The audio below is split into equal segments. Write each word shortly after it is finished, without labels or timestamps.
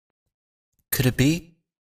could it be?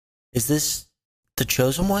 Is this the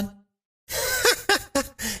chosen one?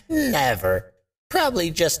 Never.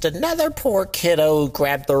 Probably just another poor kiddo who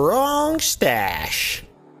grabbed the wrong stash.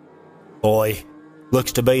 Boy,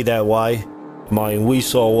 looks to be that way. I mean, we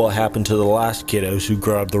saw what happened to the last kiddos who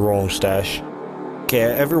grabbed the wrong stash. Okay,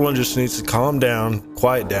 everyone just needs to calm down,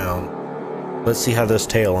 quiet down. Let's see how this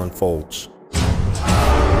tale unfolds.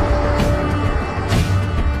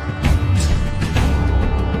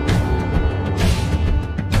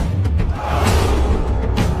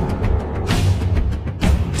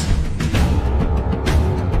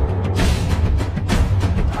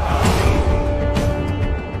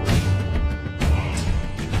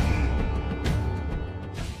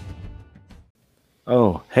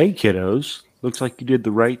 Oh, hey kiddos. Looks like you did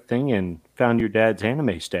the right thing and found your dad's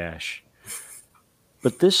anime stash.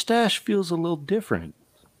 But this stash feels a little different.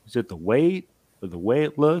 Is it the weight or the way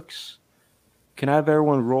it looks? Can I have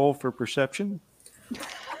everyone roll for perception?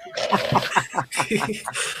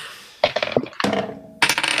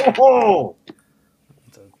 Oh!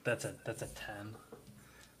 That's a 10.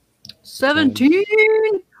 17.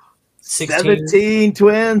 17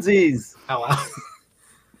 twinsies. Oh, wow.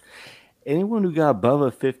 Anyone who got above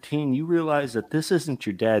a 15, you realize that this isn't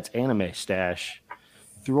your dad's anime stash.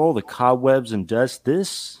 Through all the cobwebs and dust,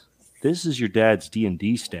 this is your dad's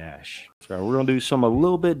D&D stash. So we're going to do something a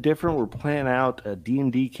little bit different. We're planning out a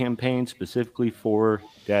D&D campaign specifically for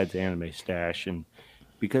dad's anime stash. And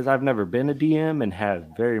because I've never been a DM and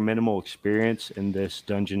have very minimal experience in this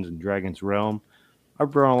Dungeons and Dragons realm,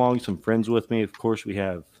 I've brought along some friends with me. Of course, we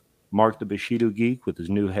have Mark the Bushido Geek with his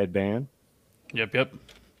new headband. Yep.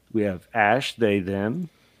 We have Ash, they, them.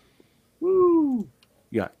 Woo!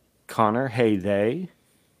 You got Connor, hey, they.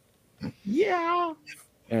 Yeah.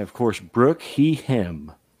 And of course, Brooke, he,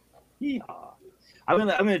 him. Yeah. I'm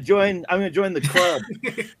gonna join the club.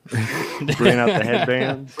 Bring out the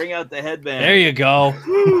headband. Bring out the headband. There you go.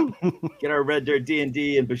 Get our Red Dirt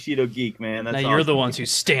D&D and Bushido Geek, man. That's Now you're the awesome. ones who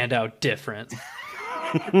stand out different.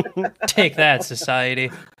 Take that,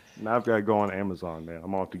 society. Now I've got to go on Amazon, man.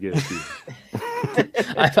 I'm off to get it to you.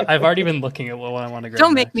 I've already been looking at what I want to grab.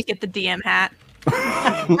 Don't make next. me get the DM hat.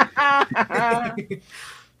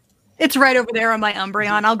 It's right over there on my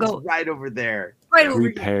Umbreon. I'll go right over there. right over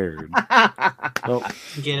here. Prepared. Well,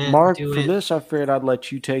 Get it, Mark, do for it. this, I figured I'd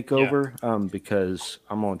let you take over because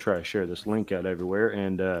I'm going to try to share this link out everywhere.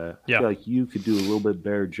 And I feel like you could do a little bit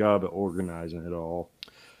better job at organizing it all.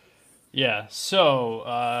 Yeah. So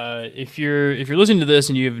if you're listening to this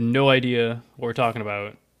and you have no idea what we're talking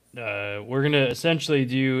about, we're gonna essentially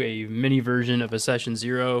do a mini version of a session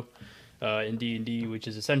 0 in D&D, which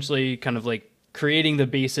is essentially kind of like creating the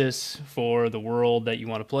basis for the world that you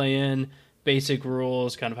want to play in, basic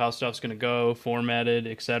rules, kind of how stuff's gonna go, formatted,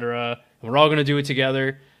 etc. And we're all gonna do it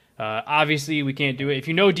together. Obviously, we can't do it. If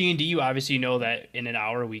you know D&D, you obviously know that in an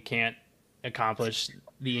hour we can't accomplish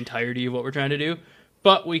the entirety of what we're trying to do.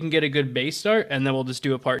 But we can get a good base start, and then we'll just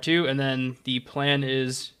do a part 2. And then the plan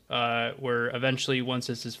is where eventually, once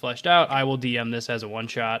this is fleshed out, I will DM this as a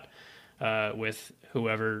one-shot with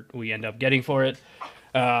whoever we end up getting for it.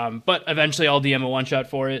 But eventually, I'll DM a one-shot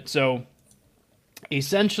for it. So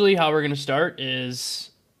essentially, how we're going to start is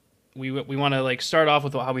we want to like start off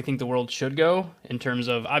with how we think the world should go in terms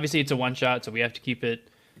of, obviously, it's a one-shot, so we have to keep it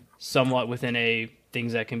somewhat within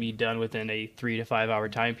things that can be done within a 3 to 5 hour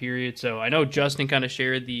time period. So I know Justin kind of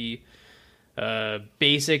shared the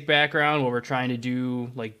basic background where we're trying to do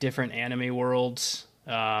like different anime worlds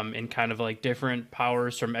and kind of like different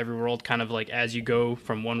powers from every world. Kind of like as you go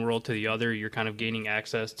from one world to the other, you're kind of gaining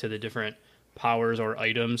access to the different powers or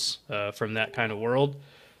items from that kind of world.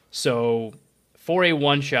 So for a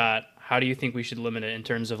one shot, how do you think we should limit it in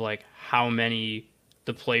terms of like how many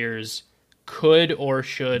the players could or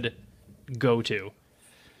should go to?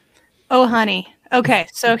 Oh, honey. Okay,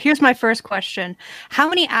 so here's my first question. How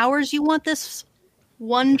many hours you want this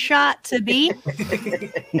one shot to be?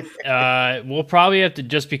 We'll probably have to,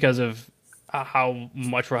 just because of how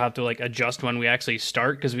much we'll have to like adjust when we actually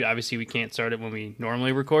start, because we can't start it when we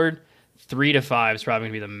normally record. 3 to 5 is probably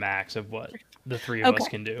gonna be the max of what the three of us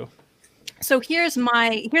can do. So here's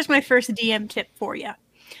my first DM tip for you.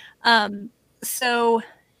 So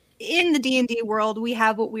in the D&D world, we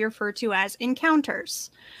have what we refer to as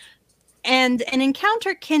encounters. And an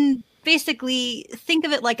encounter can basically think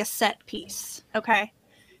of it like a set piece, okay?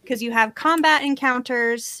 Because you have combat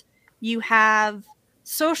encounters, you have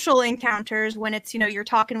social encounters when it's, you're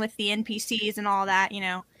talking with the NPCs and all that,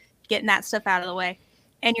 getting that stuff out of the way.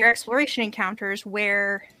 And your exploration encounters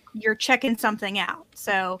where you're checking something out.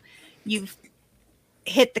 So you've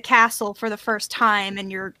hit the castle for the first time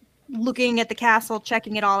and you're looking at the castle,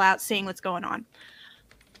 checking it all out, seeing what's going on.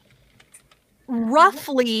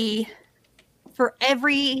 Roughly, for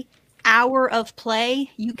every hour of play,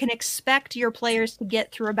 you can expect your players to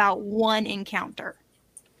get through about 1 encounter.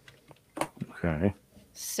 Okay.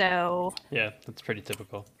 So Yeah, that's pretty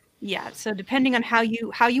typical. yeah, so depending on how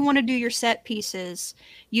you want to do your set pieces,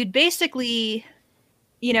 you'd basically,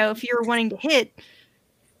 if you're wanting to hit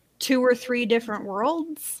 2 or 3 different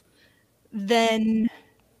worlds, then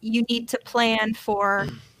you need to plan for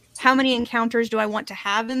how many encounters do I want to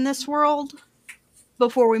have in this world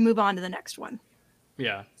before we move on to the next one.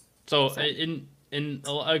 Yeah. So in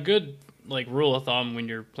a good like rule of thumb when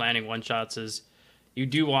you're planning one shots is you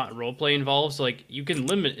do want role play involved. So like you can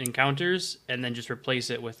limit encounters and then just replace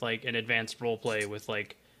it with like an advanced role play with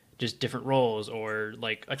like just different roles, or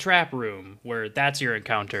like a trap room where that's your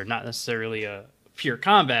encounter, not necessarily a pure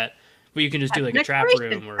combat, but you can just do like a trap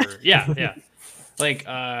room or yeah. Like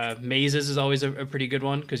mazes is always a pretty good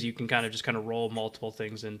one because you can kind of roll multiple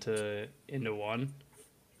things into one,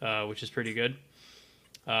 which is pretty good.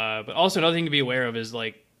 But also another thing to be aware of is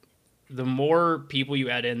like the more people you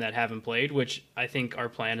add in that haven't played, which I think our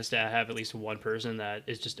plan is to have at least one person that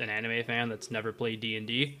is just an anime fan that's never played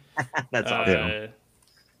D&D. That's awesome.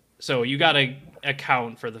 So you got to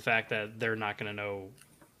account for the fact that they're not going to know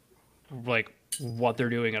like what they're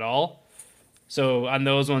doing at all. So on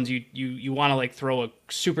those ones, you want to like throw a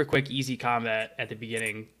super quick, easy combat at the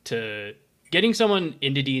beginning. To getting someone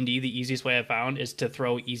into D&D, the easiest way I've found is to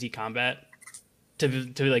throw easy combat to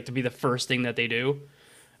be the first thing that they do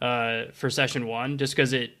for session 1, just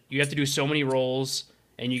because you have to do so many rolls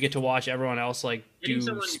and you get to watch everyone else like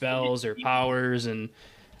do spells or powers and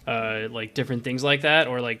like different things like that,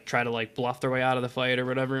 or like try to like bluff their way out of the fight or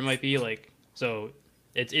whatever it might be. Like, so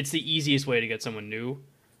it's the easiest way to get someone new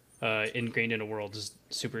ingrained in a world is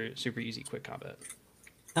super easy quick combat.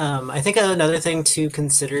 I think another thing to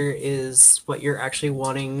consider is what you're actually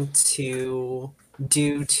wanting to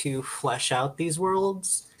do to flesh out these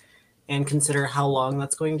worlds, and consider how long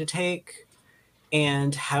that's going to take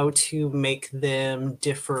and how to make them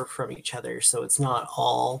differ from each other so it's not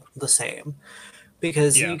all the same.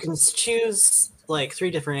 Because you can choose like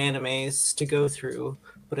 3 different animes to go through,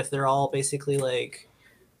 but if they're all basically like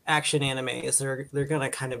action animes, they're gonna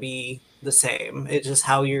kind of be the same. It's just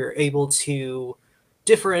how you're able to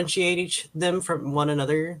differentiate them from one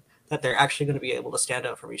another, that they're actually going to be able to stand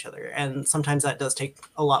out from each other. And sometimes that does take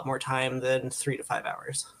a lot more time than 3 to 5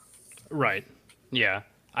 hours. Right. Yeah.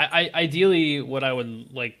 I ideally what I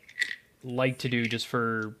would like to do, just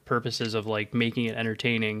for purposes of like making it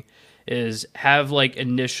entertaining, is have like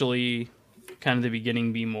initially kind of the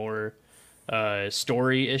beginning be more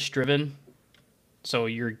story-ish driven. So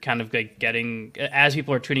you're kind of like getting, as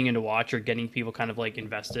people are tuning in to watch, you're getting people kind of like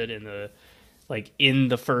invested in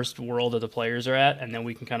the first world that the players are at, and then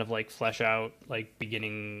we can kind of like flesh out like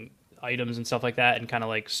beginning items and stuff like that, and kind of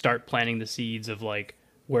like start planting the seeds of like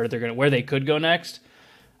where they could go next.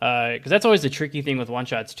 Because that's always the tricky thing with one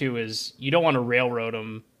shots too, is you don't want to railroad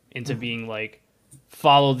them into being like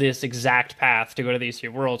follow this exact path to go to these 3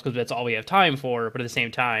 worlds, because that's all we have time for. But at the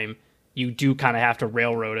same time, you do kind of have to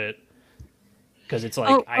railroad it, because it's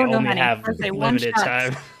like I only have limited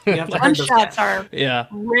time. One shots are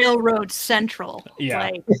railroad central.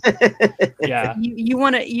 Yeah, yeah. You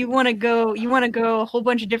want to go a whole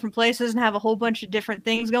bunch of different places and have a whole bunch of different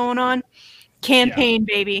things going on. Campaign,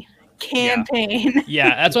 baby. Campaign.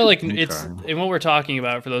 Yeah, that's why it's and what we're talking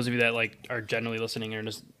about, for those of you that like are generally listening and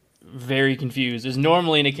are just very confused, is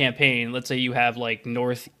normally in a campaign, let's say you have like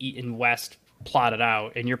north, east, and west plotted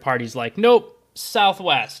out, and your party's like, nope,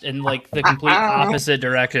 southwest, and like the complete opposite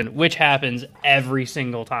direction, which happens every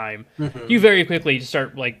single time. You very quickly just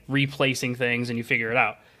start like replacing things and you figure it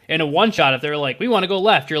out. In a one shot, if they're like, we want to go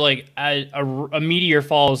left, you're like, a meteor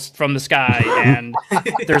falls from the sky and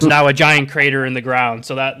there's now a giant crater in the ground.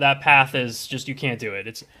 So that path is just, you can't do it.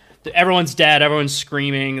 It's everyone's dead, everyone's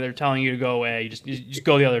screaming, they're telling you to go away. You just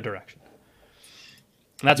go the other direction.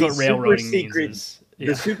 And that's what railroading means.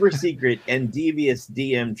 The super secret and devious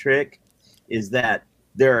DM trick is that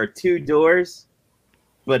there are 2 doors,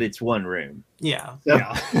 but it's 1 room. Yeah. So,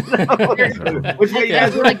 which way you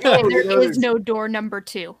guys like there is no door number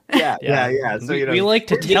 2. Yeah. So we like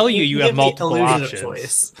to tell you have multiple options,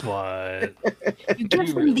 choice. But you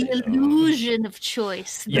give them the illusion of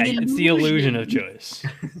choice. It's the illusion of choice.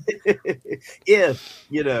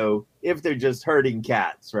 if they're just herding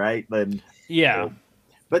cats, right? Then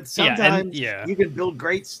but sometimes you can build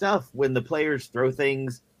great stuff when the players throw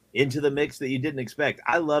things into the mix that you didn't expect.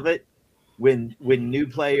 I love it when new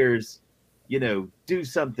players, do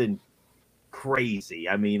something crazy.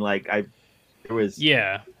 I mean, like there was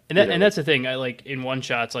And that's the thing. I like in one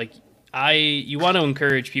shots, like you want to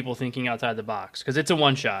encourage people thinking outside the box because it's a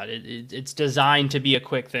one shot. It's designed to be a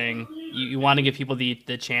quick thing. You want to give people the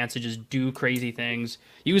chance to just do crazy things,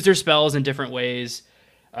 use their spells in different ways,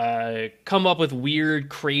 come up with weird,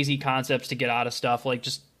 crazy concepts to get out of stuff. Like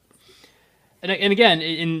just and again,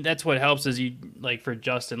 and that's what helps is you like for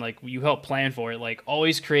Justin, like you help plan for it. Like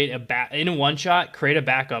always create in a one shot, create a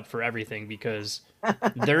backup for everything because.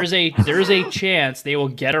 There's a chance they will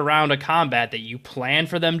get around a combat that you plan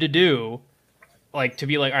for them to do, like to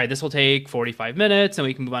be like, all right, this will take 45 minutes and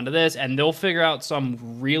we can move on to this, and they'll figure out some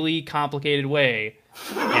really complicated way,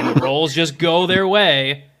 and the rolls just go their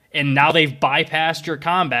way, and now they've bypassed your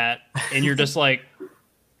combat, and you're just like,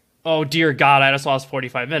 oh dear God, I just lost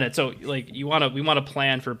 45 minutes. So like we want to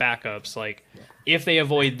plan for backups, like if they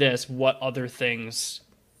avoid this, what other things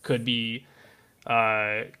could be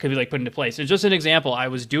like put into place. It's just an example. I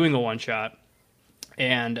was doing a one shot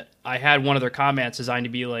and I had one of their combats designed to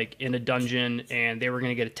be like in a dungeon and they were going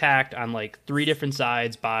to get attacked on like 3 different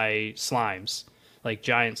sides by slimes, like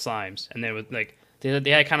giant slimes. And they would like, they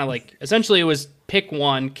had kind of like, essentially it was pick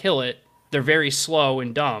one, kill it. They're very slow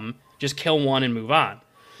and dumb. Just kill one and move on.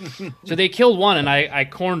 So they killed one and I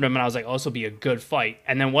cornered them and I was like, oh, this will be a good fight.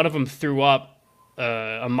 And then one of them threw up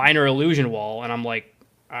a minor illusion wall and I'm like,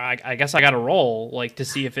 I guess I got to roll like to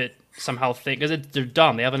see if it somehow because they're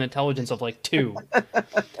dumb. They have an intelligence of like 2.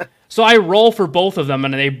 So I roll for both of them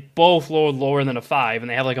and they both lower than a 5 and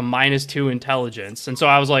they have like a -2 intelligence. And so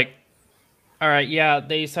I was like, all right, yeah,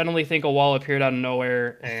 they suddenly think a wall appeared out of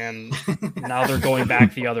nowhere and now they're going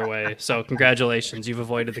back the other way. So congratulations, you've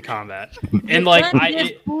avoided the combat. And like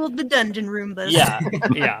I fooled the dungeon Roombas. Yeah.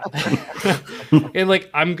 And like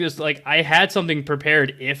I'm just like I had something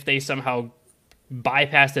prepared if they somehow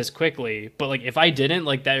bypass this quickly, but like if I didn't,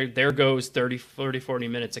 like there goes 30 40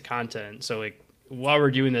 minutes of content. So like while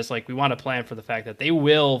we're doing this, like we want to plan for the fact that they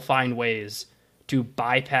will find ways to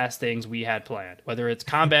bypass things we had planned, whether it's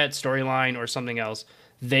combat, storyline, or something else.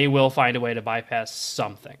 They will find a way to bypass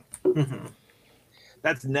something.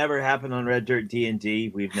 That's never happened on Red Dirt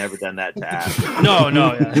D&D. We've never done that to Ash. No,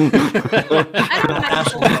 yeah.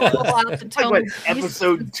 Like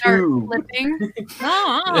episode 2.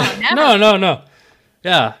 No.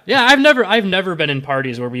 Yeah. I've never been in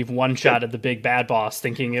parties where we've one shot at the big bad boss,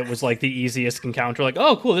 thinking it was like the easiest encounter. Like,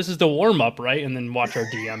 oh, cool, this is the warm up, right? And then watch our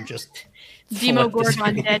DM just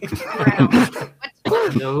Demogorgon dead.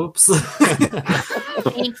 Oops.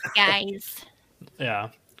 Thanks, guys. Yeah.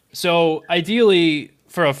 So ideally,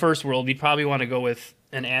 for a first world, we'd probably want to go with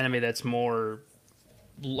an anime that's more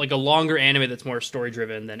like a longer anime that's more story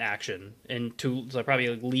driven than action, and so probably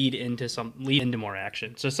lead into more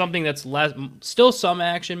action. So something that's still some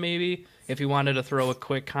action maybe if you wanted to throw a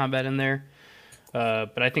quick combat in there.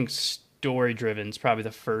 But I think story driven is probably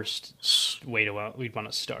the first way we'd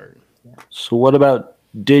want to start. So what about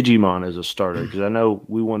Digimon as a starter? Because I know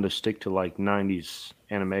we wanted to stick to like 90s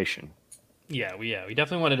animation. Yeah, we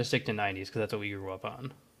definitely wanted to stick to 90s because that's what we grew up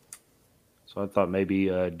on. So I thought maybe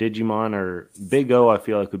Digimon or Big O, I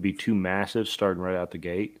feel like would be too massive starting right out the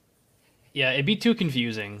gate. Yeah, it'd be too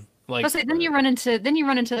confusing. Like then you run into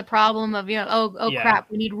the problem of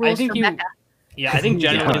crap, we need rules for mecha. Yeah, I think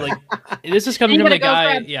generally like this is coming from the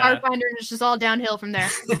guy. Yeah, Starfinder, and it's just all downhill from there.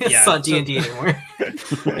 It's not D&D anymore.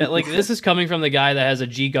 Yeah, like this is coming from the guy that has a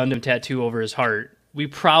G Gundam tattoo over his heart. We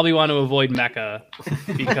probably want to avoid mecha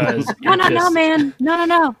because no, man,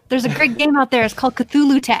 no. There's a great game out there. It's called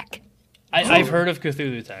Cthulhu Tech. I've heard of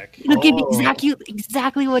Cthulhu Tech. It'll give you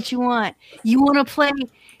exactly what you want. You want to play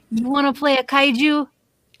a kaiju?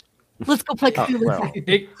 Let's go play Cthulhu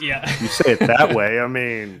Tech. Yeah. You say it that way. I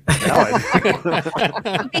mean, a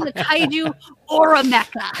kaiju or a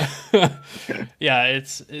mecha. Yeah,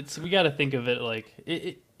 it's we got to think of it like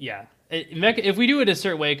mecha, if we do it a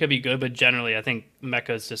certain way, it could be good, but generally, I think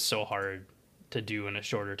mecha is just so hard to do in a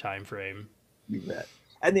shorter time frame. You bet.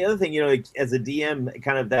 And the other thing, like, as a DM,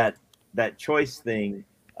 kind of that choice thing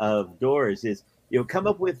of doors is, come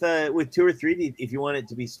up with 2 or 3 if you want it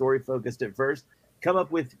to be story focused at first. Come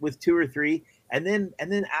up with 2 or 3, and then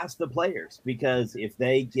ask the players, because if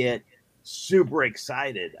they get super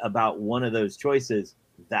excited about one of those choices,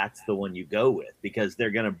 that's the one you go with, because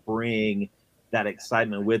they're going to bring that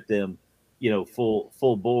excitement with them,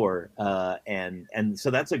 full bore. And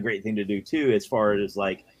so that's a great thing to do too, as far as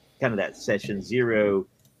like kind of that session 0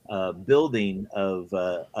 building of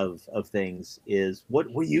things is what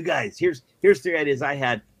you guys, here's 3 ideas I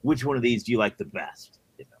had. Which one of these do you like the best?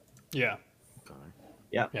 Yeah.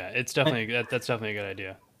 Yeah. It's definitely that's definitely a good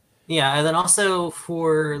idea. Yeah, and then also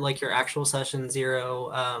for like your actual session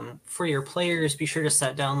 0, for your players, be sure to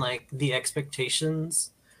set down like the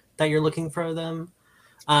expectations that you're looking for them.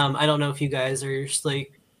 I don't know if you guys are just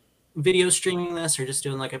like video streaming this or just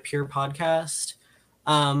doing like a pure podcast.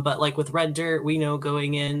 But like with Red Dirt, we know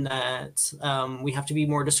going in that we have to be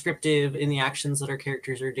more descriptive in the actions that our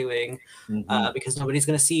characters are doing, because nobody's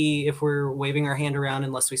going to see if we're waving our hand around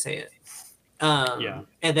unless we say it. And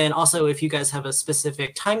then also, if you guys have a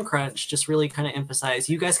specific time crunch, just really kind of emphasize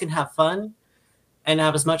you guys can have fun and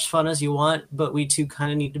have as much fun as you want, but we too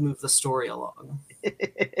kind of need to move the story along.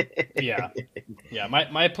 Yeah.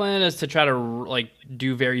 My plan is to try to like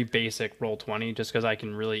do very basic Roll20, just because I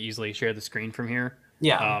can really easily share the screen from here.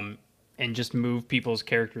 Yeah. And just move people's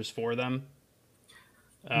characters for them.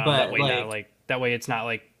 But that way it's not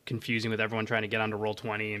like confusing with everyone trying to get onto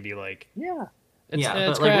Roll20 and be like,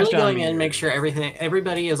 but like really going in, make sure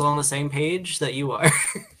everybody is on the same page that you are.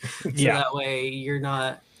 That way you're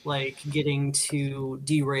not like getting too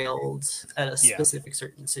derailed at a specific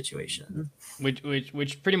certain situation.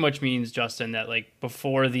 Which pretty much means, Justin, that like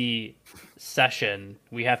before the session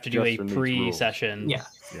we have to do a pre-session.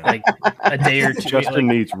 Like a day or two. Justin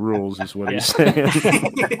needs rules, is what he's saying.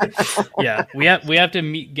 We have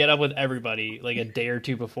to get up with everybody like a day or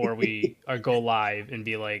two before we go live and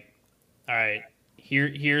be like, all right,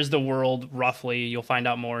 here's the world roughly. You'll find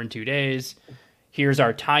out more in 2 days. Here's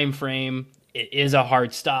our time frame. It is a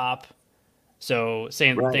hard stop. So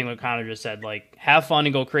same thing what Connor just said, like have fun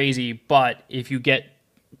and go crazy, but if you get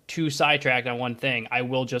too sidetracked on one thing, I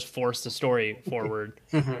will just force the story forward.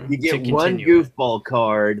 You get one goofball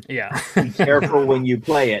card. Yeah. Be careful when you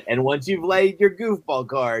play it. And once you've laid your goofball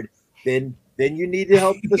card, then you need to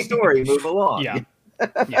help the story move along. Yeah.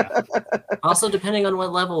 Also, depending on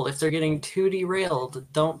what level, if they're getting too derailed,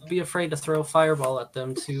 don't be afraid to throw a fireball at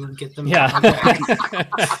them to get them. All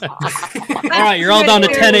right, you're all down to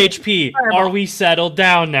 10 HP. Fireball. Are we settled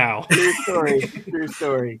down now? True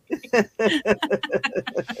story.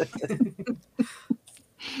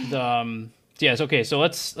 Yes. Okay. So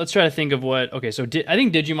let's try to think of what. Okay. So I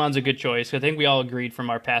think Digimon's a good choice. I think we all agreed from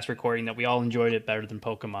our past recording that we all enjoyed it better than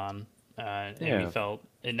Pokemon, and we felt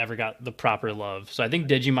it never got the proper love. So I think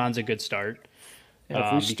Digimon's a good start.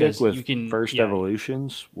 If we stick with first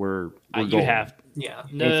evolutions, we're you have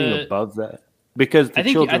anything above that, because the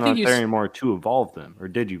children aren't there anymore to evolve them, or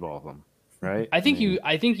did you evolve them, right? I think you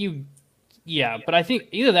but I think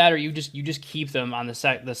either that or you just keep them on the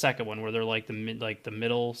second one where they're like the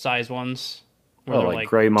middle sized ones, where they're like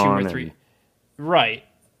Greymon 2 or 3, right?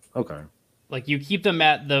 Okay, like you keep them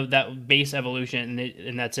at that base evolution,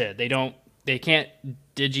 and that's it. They can't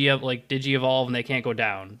digi-evolve, and they can't go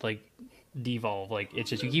down, like devolve. Like it's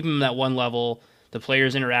just you keep them at one level. The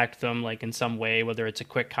players interact with them like in some way, whether it's a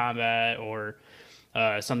quick combat or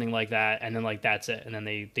something like that, and then like that's it. And then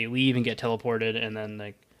they leave and get teleported, and then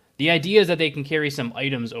like the idea is that they can carry some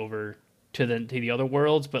items over to the other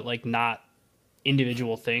worlds, but like not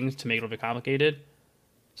individual things to make it a little bit complicated.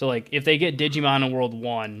 So like if they get Digimon in World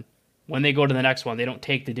 1, when they go to the next one, they don't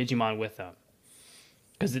take the Digimon with them,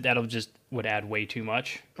 because that'll just would add way too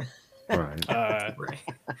much. Right.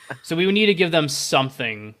 So we would need to give them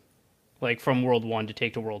something like from World 1 to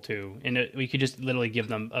take to World 2, and we could just literally give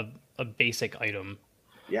them a basic item.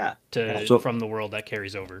 From the world that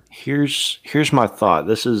carries over. Here's my thought.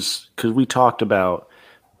 This is because we talked about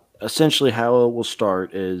essentially how it will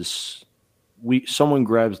start is someone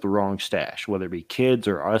grabs the wrong stash, whether it be kids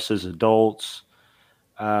or us as adults,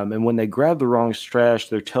 and when they grab the wrong stash,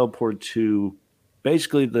 they're teleported to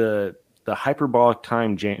basically the hyperbolic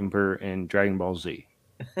time chamber in Dragon Ball Z.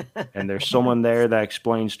 And there's someone there that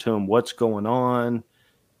explains to them what's going on.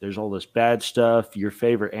 There's all this bad stuff. Your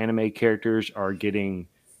favorite anime characters are getting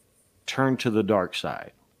turned to the dark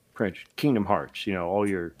side. Kingdom Hearts, all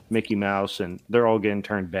your Mickey Mouse, and they're all getting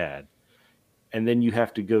turned bad. And then you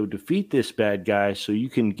have to go defeat this bad guy so you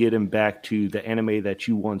can get him back to the anime that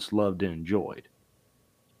you once loved and enjoyed.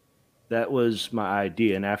 That was my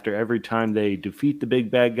idea. And after every time they defeat the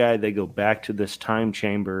big bad guy, they go back to this time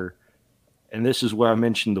chamber. And this is where I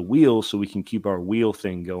mentioned the wheel, so we can keep our wheel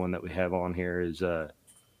thing going that we have on here, is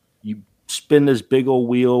you spin this big old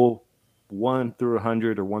wheel, 1 through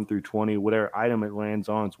 100 or 1 through 20, whatever item it lands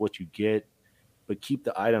on is what you get. But keep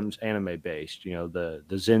the items anime based. The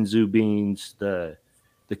Zenzu beans, the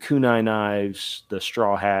kunai knives, the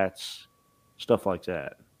straw hats, stuff like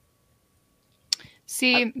that.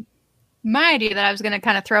 See, my idea that I was going to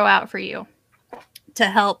kind of throw out for you to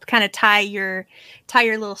help kind of tie your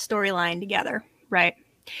little storyline together, right?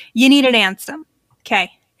 You need an Ansem, okay?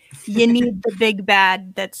 You need the big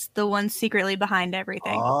bad that's the one secretly behind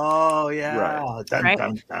everything. Oh yeah, right. Dun, right?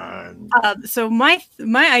 Dun, dun. So my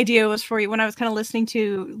idea was for you when I was kind of listening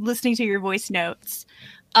to your voice notes.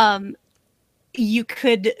 You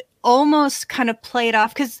could almost kind of played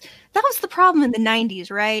off, because that was the problem in the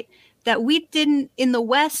 90s, right? That in the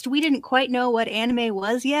West, we didn't quite know what anime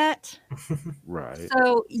was yet. Right.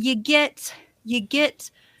 So you get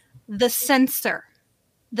the censor,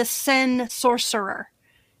 the sen sorcerer.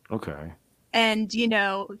 Okay. And,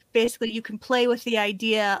 basically you can play with the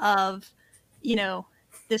idea of,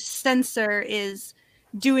 this censor is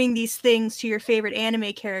doing these things to your favorite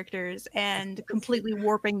anime characters and completely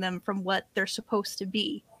warping them from what they're supposed to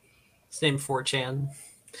be. Same 4chan.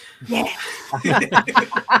 Yeah.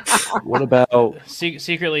 What about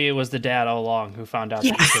secretly? It was the dad all along who found out that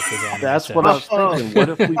he took his anime. That's what I was thinking. What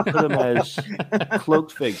if we put them as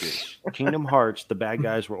cloaked figures? Kingdom Hearts, the bad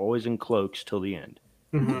guys were always in cloaks till the end.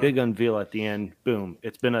 Mm-hmm. Big unveil at the end. Boom!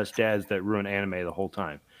 It's been us dads that ruin anime the whole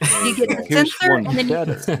time. You get the censor, and then you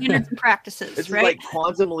get standards and practices. It's right? like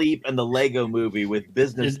Quantum Leap and the Lego Movie with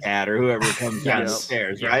Business Dad or whoever comes down the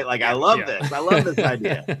stairs, right? Like, I love this. I love this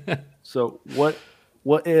idea. So what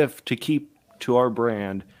if, to keep to our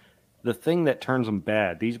brand, the thing that turns them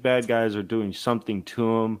bad, these bad guys are doing something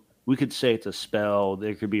to them. We could say it's a spell.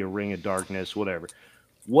 There could be a ring of darkness, whatever.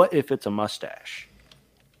 What if it's a mustache?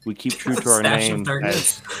 We keep true to our name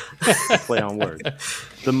as play on words.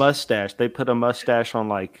 The mustache. They put a mustache on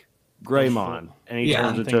like Greymon, and he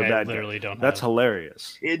turns into a bad guy. That's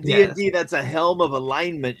hilarious. In D&D, that's a helm of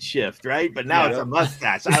alignment shift, right? But now it's a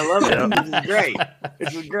mustache. I love it. This is great.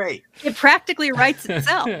 This is great. It practically writes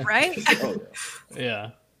itself, right? Yeah.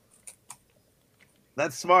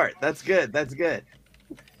 That's good. That's good.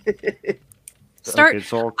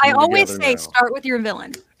 I always say start with your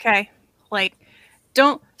villain, okay? Like,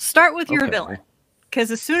 don't start with your villain,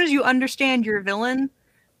 because as soon as you understand your villain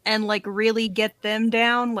and like really get them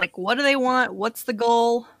down, like what do they want, what's the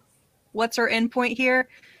goal, what's our endpoint here,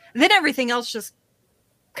 then everything else just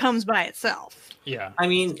comes by itself. Yeah, I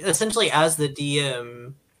mean, essentially, as the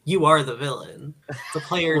DM, you are the villain. The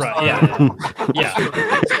players are. Yeah.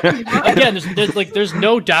 Again, there's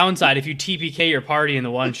no downside if you TPK your party in the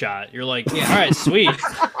one shot. You're like, all right, sweet.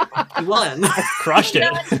 You won. Crushed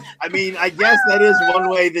it. I mean, I guess that is one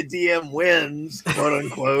way the DM wins, quote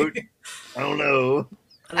unquote. I don't know.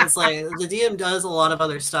 And it's like the DM does a lot of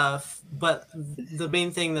other stuff, but the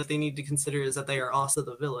main thing that they need to consider is that they are also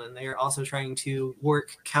the villain. They are also trying to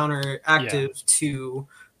work counteractive to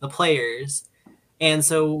the players. And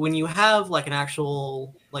so when you have like an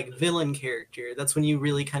actual like villain character, that's when you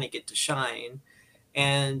really kind of get to shine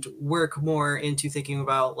and work more into thinking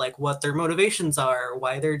about like what their motivations are,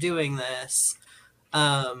 why they're doing this,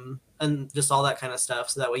 and just all that kind of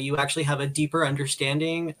stuff. So that way you actually have a deeper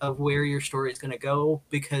understanding of where your story is going to go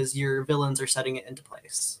because your villains are setting it into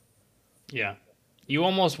place. Yeah. You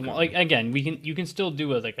almost want, like, again, you can still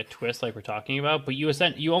do a twist like we're talking about, but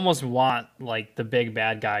you almost want like the big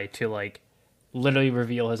bad guy to like literally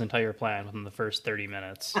reveal his entire plan within the first 30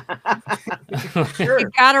 minutes. Sure. You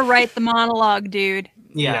gotta write the monologue, dude.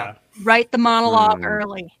 Yeah. Write the monologue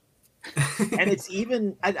early. And it's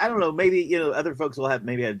even, I don't know, maybe, other folks will have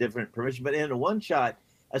different permission, but in a one shot,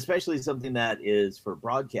 especially something that is for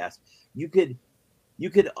broadcast, you could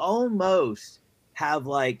almost have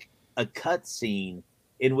like a cut scene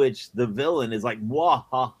in which the villain is like, wah,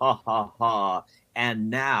 ha, ha, ha, ha, and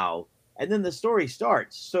now, and then the story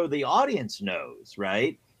starts, so the audience knows,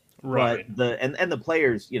 right? Right. But the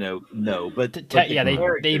players, know. But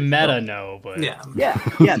they meta know, but they right.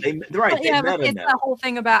 But they but it's the whole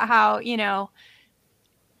thing about how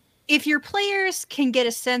if your players can get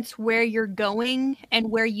a sense where you're going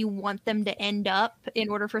and where you want them to end up in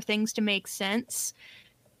order for things to make sense,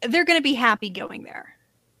 they're going to be happy going there.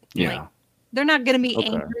 Yeah. Like, they're not going to be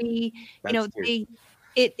angry.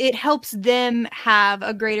 It helps them have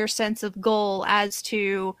a greater sense of goal as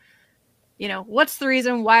to, what's the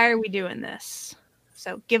reason? Why are we doing this?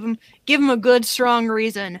 So give them a good, strong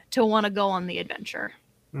reason to want to go on the adventure.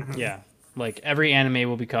 Mm-hmm. Yeah, like every anime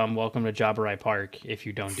will become Welcome to Jaburai Park if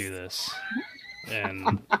you don't do this,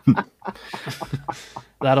 and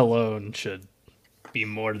that alone should be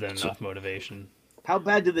more than enough motivation. How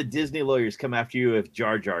bad do the Disney lawyers come after you if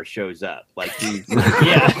Jar Jar shows up? Like, that's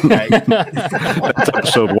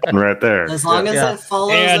episode 1 right there. As long as it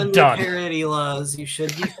follows under parody laws, you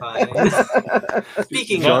should be fine.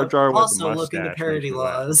 Speaking Jar of, Jar also look into parody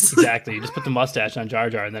laws. Exactly. You just put the mustache on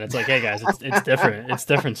Jar Jar, and then it's like, hey guys, it's different. It's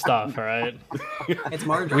different stuff. All right. It's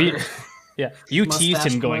Marjorie. You teased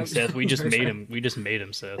him going Sith. We just made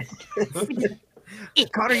him Sith.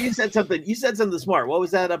 Connor, you said something smart. What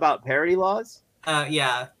was that about parody laws?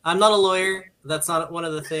 Yeah, I'm not a lawyer. That's not one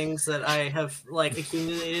of the things that I have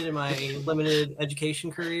accumulated in my limited education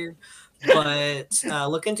career. But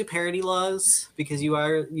look into parody laws because you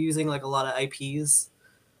are using a lot of IPs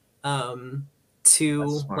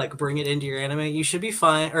to like bring it into your anime, you should be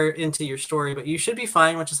fine, or into your story, but you should be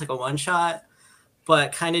fine with just like a one shot,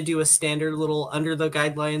 but kind of do a standard little under the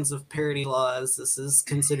guidelines of parody laws. This is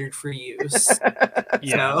considered free use.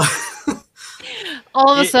 Yeah. So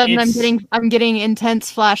all of a sudden I'm getting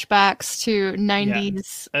intense flashbacks to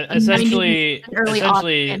 90s. Yeah. Essentially,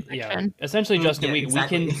 90s, essentially, Justin,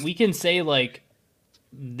 exactly. we can say like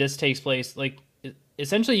this takes place like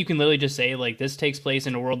essentially you can literally just say like this takes place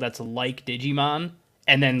in a world that's like Digimon,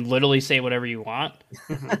 and then literally say whatever you want.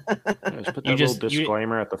 Just put that little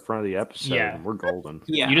disclaimer at the front of the episode, and we're golden.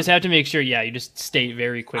 Yeah. You just have to make sure, you just state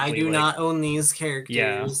very quickly. I do not own these characters.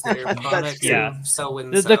 Yeah. They're products of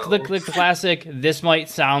so-and-so. The classic, this might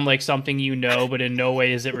sound like something you know, but in no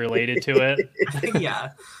way is it related to it. Yeah.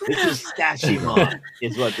 This is Stashimon,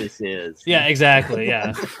 is what this is. Yeah, exactly,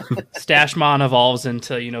 yeah. Stashmon evolves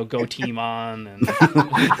into, Goateemon.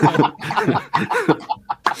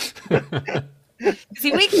 And...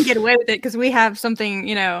 See, we can get away with it because we have something,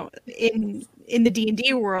 in the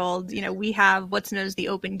D&D world, we have what's known as the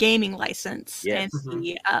open gaming license and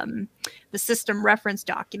the system reference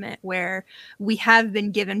document, where we have been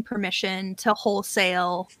given permission to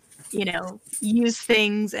wholesale, use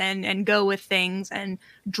things and go with things and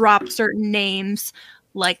drop certain names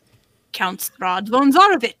like Count Strahd von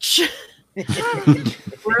Zarovich.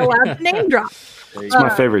 We're allowed to name drop. He's my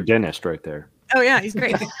favorite dentist right there. Oh yeah, he's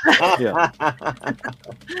great. Yeah.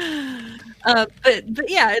 But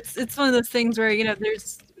yeah, it's one of those things where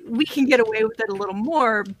we can get away with it a little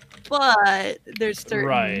more, but there's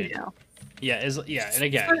certain and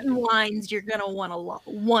again, certain lines you're gonna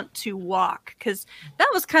want to walk, because that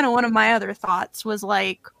was kind of one of my other thoughts was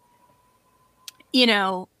like,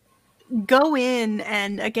 go in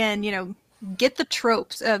and again, get the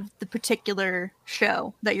tropes of the particular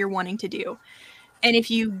show that you're wanting to do. And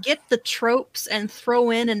if you get the tropes and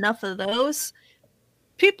throw in enough of those,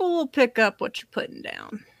 people will pick up what you're putting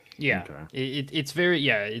down. Yeah, okay. It's very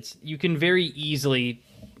you can very easily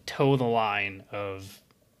toe the line of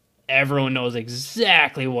everyone knows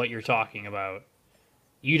exactly what you're talking about.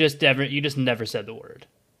 You just never said the word.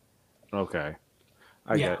 Okay,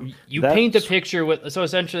 you paint the picture with, so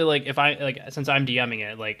essentially like if I since I'm DMing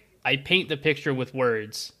it, like I paint the picture with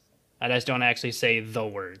words, I just don't actually say the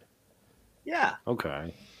word. Yeah.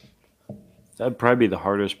 Okay. That'd probably be the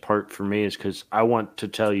hardest part for me, is because I want to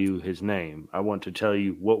tell you his name. I want to tell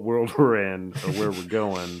you what world we're in or where we're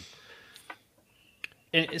going.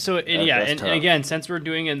 And again, since we're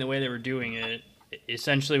doing it in the way that we're doing it,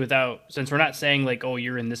 essentially since we're not saying like, oh,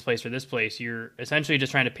 you're in this place or this place, you're essentially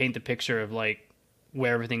just trying to paint the picture of like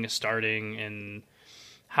where everything is starting and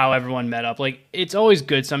how everyone met up. Like, it's always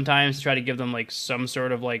good sometimes to try to give them like some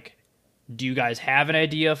sort of like, do you guys have an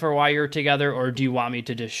idea for why you're together, or do you want me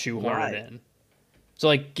to just shoehorn it in? So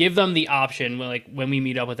like give them the option when we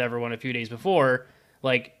meet up with everyone a few days before,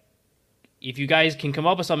 like if you guys can come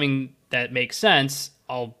up with something that makes sense,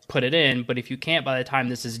 I'll put it in, but if you can't by the time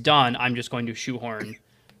this is done, I'm just going to shoehorn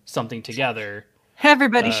something together.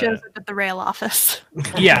 Everybody shows up at the rail office.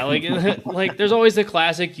 Yeah, like there's always the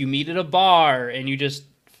classic, you meet at a bar and you just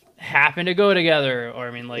happen to go together, or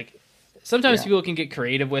I mean like sometimes people can get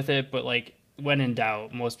creative with it, but like when in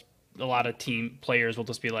doubt, a lot of team players will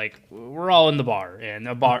just be like, we're all in the bar, and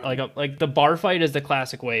a bar like the bar fight is the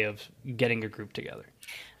classic way of getting a group together.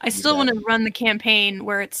 I still want to run the campaign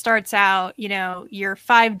where it starts out, you're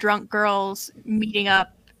 5 drunk girls meeting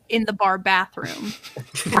up in the bar bathroom.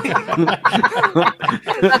 That's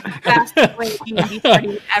the fastest way D&D party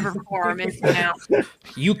would ever form is,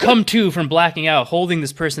 You come to from blacking out, holding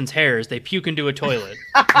this person's hairs. They puke into a toilet.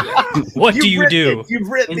 What do you do? You've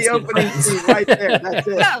written the opening scene right there. That's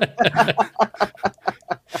it.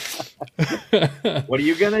 What are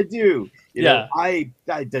you gonna do?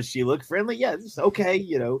 Does she look friendly? Yeah, it's okay.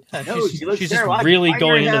 No, she's just really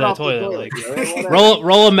going into that toilet.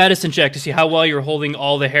 Roll a medicine check to see how well you're holding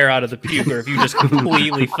all the hair out of the puke, or if you just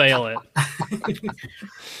completely fail it.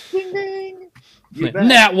 Ding ding.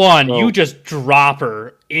 Nat 1, you just drop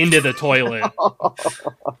her into the toilet.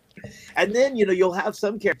 And then you'll have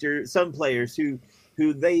some players who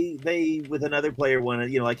they with another player want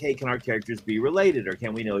to like, hey, can our characters be related, or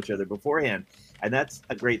can we know each other beforehand? And that's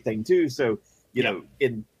a great thing too. So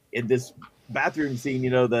in this bathroom scene,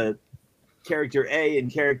 the character A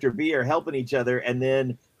and character B are helping each other, and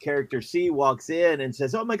then character C walks in and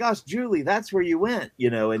says, "Oh my gosh, Julie, that's where you went,"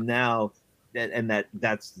 and now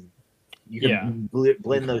that's you can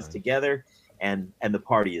blend those together, and the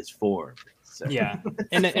party is formed. So. Yeah,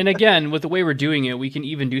 and again, with the way we're doing it, we can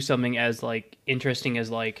even do something as like interesting as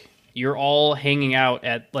like you're all hanging out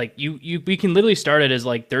at like we can literally start it as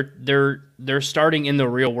like they're starting in the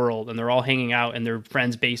real world and they're all hanging out in their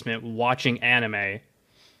friend's basement watching anime,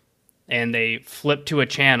 and they flip to a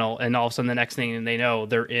channel and all of a sudden the next thing they know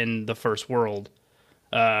they're in the first world,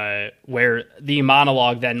 where the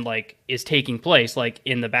monologue then like is taking place like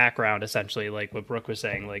in the background, essentially, like what Brooke was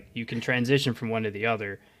saying. Like you can transition from one to the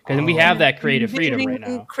other because we have that creative freedom right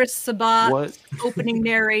now. Chris Sabat's opening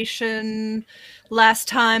narration last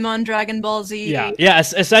time on Dragon Ball Z. Yeah,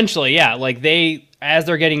 essentially, yeah. Like as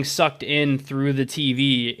they're getting sucked in through the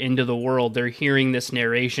TV into the world, they're hearing this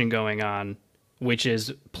narration going on, which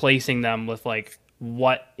is placing them with like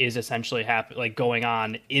what is essentially going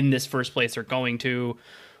on in this first place they're going to,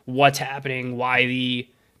 what's happening, why the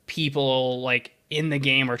people like in the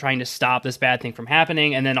game are trying to stop this bad thing from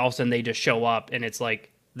happening, and then all of a sudden they just show up and it's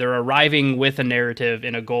like they're arriving with a narrative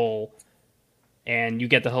and a goal, and you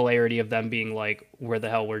get the hilarity of them being like, where the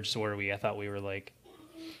hell were we? I thought we were like,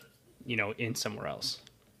 in somewhere else.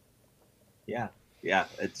 Yeah,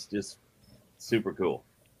 it's just super cool.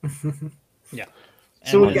 Yeah.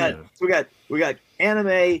 So we got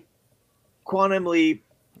anime, Quantum Leap,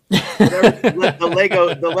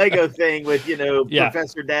 the Lego thing with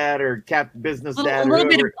Professor Dad or Business Dad. A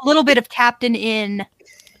little bit of Captain In.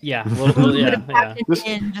 Yeah, a little bit of Captain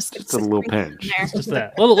In. Just a little pinch. Just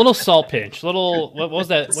that little salt pinch. What was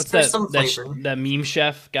that? What's that meme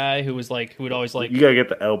chef guy who would always like? You gotta get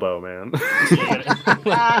the elbow, man.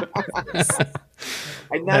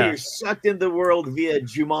 And now you're sucked in the world via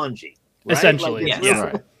Jumanji. Right? Essentially,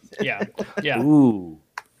 yeah. Ooh,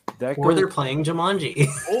 or they're playing Jumanji.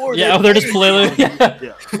 They're just playing.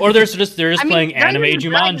 Yeah. Or they're just playing anime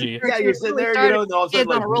Jumanji. Yeah, you're sitting there, on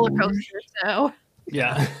a roller coaster. So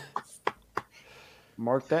yeah.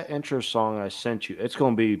 Mark, that intro song I sent you. It's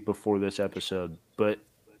going to be before this episode, but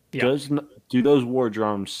do those war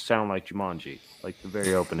drums sound like Jumanji, like the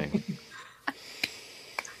very opening?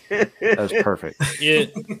 That's perfect.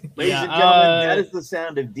 Ladies and gentlemen, that is the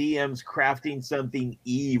sound of DMs crafting something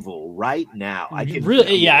evil right now. It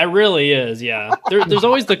really is. Yeah, there's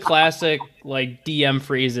always the classic like DM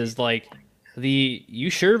phrases like "You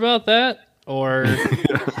sure about that?" or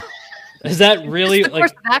 "Is that really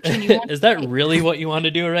like? Is that really what you want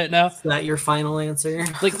to do right now?" Is that your final answer?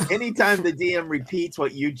 Like anytime the DM repeats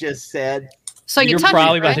what you just said. So you're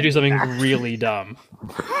probably about to do something really dumb.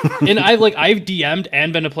 And I've DM'd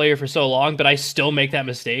and been a player for so long, but I still make that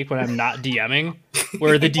mistake when I'm not DMing,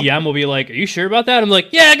 where the DM will be like, "Are you sure about that?" I'm like,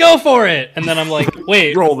 "Yeah, go for it." And then I'm like,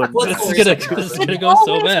 "Wait, this is gonna go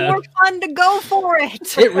so bad." It's more fun to go for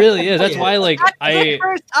it. It really is. That's why the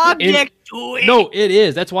first object. No, it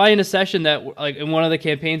is. That's why in a session that like in one of the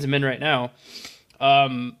campaigns I'm in right now,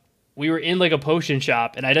 we were in like a potion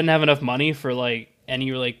shop and I didn't have enough money for like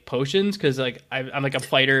any like potions because like I'm like a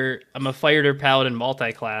fighter paladin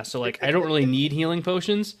multi-class, so like I don't really need healing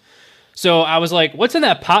potions. So I was like, "What's in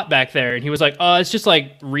that pot back there?" And he was like, "Oh, it's just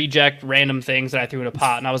like reject random things that I threw in a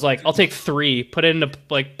pot." And I was like, "I'll take 3, put it in a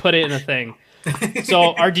thing."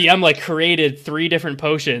 So our DM like created 3 different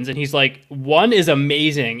potions, and he's like, "1 is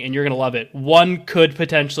amazing and you're gonna love it. 1 could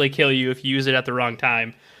potentially kill you if you use it at the wrong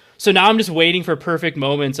time." So now I'm just waiting for perfect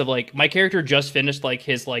moments of like my character just finished like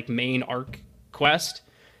his like main arc quest,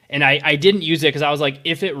 and I didn't use it because I was like,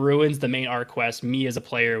 if it ruins the main arc quest, me as a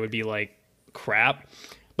player would be like crap.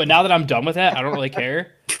 But now that I'm done with that, I don't really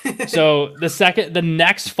care. So the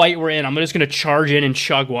next fight we're in, I'm just gonna charge in and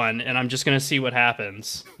chug one, and I'm just gonna see what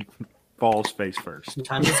happens. Balls face first.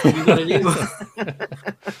 Sometimes that's what you gotta do.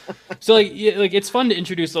 So like it's fun to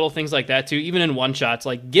introduce little things like that too, even in one shots.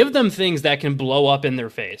 Like give them things that can blow up in their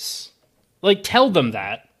face. Like tell them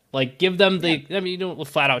that. Like give them you don't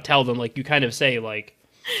flat out tell them, like you kind of say like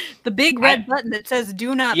the big red button that says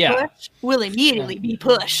 "Do not push" will immediately be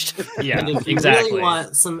pushed. Yeah, and if exactly. You really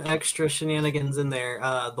want some extra shenanigans in there,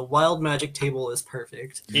 the wild magic table is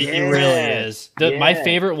perfect. It really is. My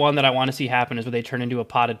favorite one that I want to see happen is where they turn into a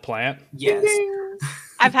potted plant. Yes.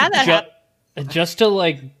 I've had that happen. Just to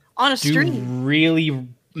like on a do stream. Really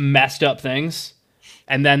messed up things.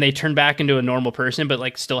 And then they turn back into a normal person, but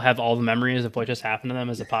like still have all the memories of what just happened to them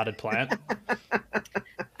as a potted plant.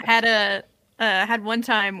 I had one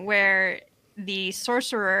time where the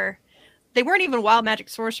sorcerer, they weren't even wild magic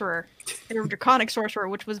sorcerer, they were draconic sorcerer,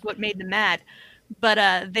 which was what made them mad.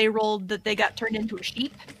 But they rolled that they got turned into a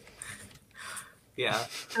sheep. Yeah.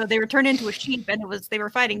 So they were turned into a sheep, and they were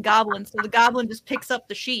fighting goblins. So the goblin just picks up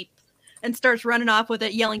the sheep and starts running off with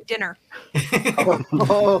it, yelling "dinner." Then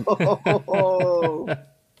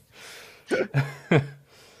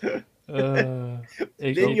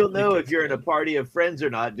you'll know if you're in a party of friends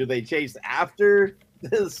or not. Do they chase after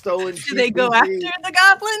The stolen. Do they go after the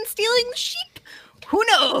goblin stealing the sheep? Who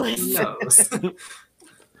knows? Who knows?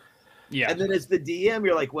 Yeah. And then as the DM,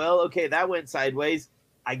 you're like, well, okay, that went sideways.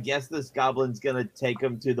 I guess this goblin's gonna take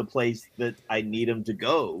him to the place that I need him to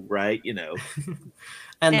go, right? You know.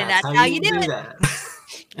 and that's how you do that.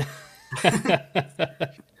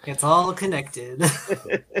 It's all connected.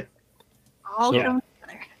 All thrown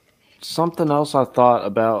together. Something else I thought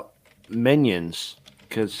about minions,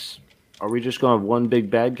 because are we just going to have one big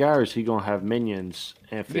bad guy, or is he going to have minions?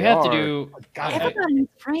 And if we have to do. Everybody's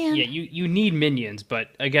friend. Yeah, you need minions, but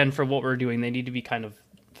again, for what we're doing, they need to be kind of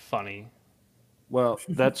funny. Well,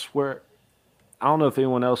 that's where I don't know if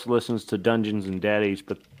anyone else listens to Dungeons and Daddies,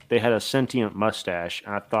 but they had a sentient mustache,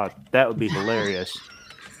 and I thought that would be hilarious.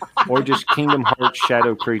 Or just Kingdom Hearts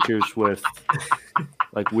shadow creatures with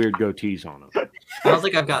like weird goatees on them. I don't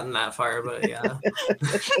think I've gotten that far, but yeah.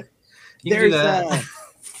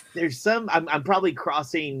 There's some. I'm probably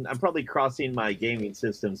crossing my gaming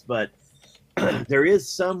systems, but there is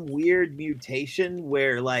some weird mutation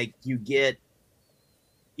where like you get,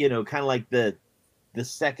 kind of like the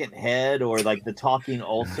second head or like the talking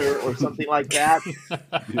ulcer or something like that.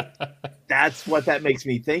 That's what that makes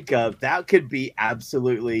me think of. That could be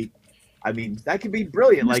absolutely. I mean, that could be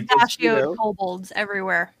brilliant. Like mustachioed kobolds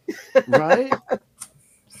everywhere, right?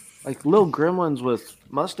 Like little gremlins with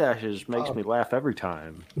mustaches makes me laugh every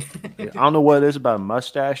time. I don't know what it is about a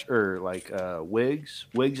mustache or like wigs.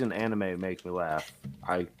 Wigs in anime make me laugh.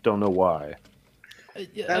 I don't know why.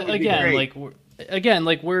 Again,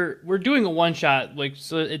 we're doing a one shot, like,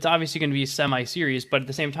 so it's obviously going to be semi-serious, but at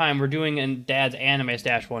the same time, we're doing a Dad's Anime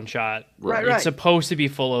Stash one shot. Right. It's supposed to be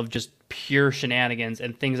full of just pure shenanigans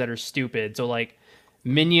and things that are stupid. So like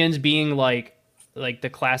minions being like the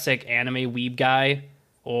classic anime weeb guy,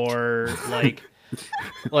 or like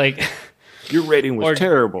your rating was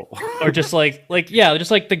terrible, or just like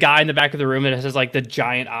the guy in the back of the room that has like the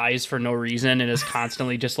giant eyes for no reason and is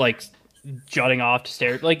constantly just like jutting off to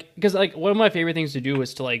stare, like, because like one of my favorite things to do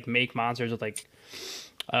is to like make monsters with like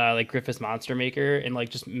Griffith's Monster Maker and like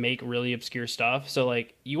just make really obscure stuff. So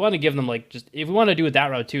like you want to give them like, just if we want to do it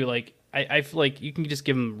that route too, like I feel like you can just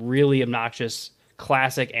give them really obnoxious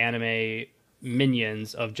classic anime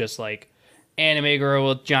minions of just like anime girl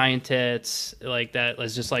with giant tits like that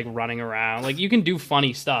is just like running around. Like you can do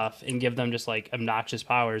funny stuff and give them just like obnoxious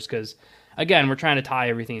powers, because again, we're trying to tie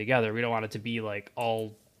everything together. We don't want it to be like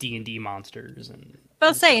all D&D monsters. And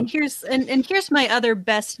I'll say, and here's my other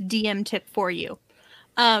best DM tip for you.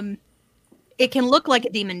 It can look like a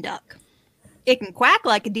demon duck. It can quack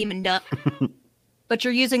like a demon duck, but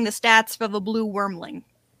you're using the stats of a blue wormling.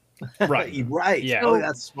 Right. Yeah. So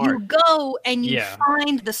that's smart. You go and you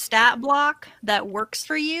find the stat block that works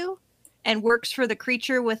for you and works for the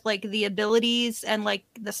creature with like the abilities and like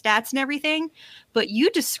the stats and everything, but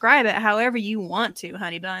you describe it however you want to,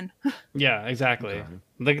 honey bun. Yeah, exactly.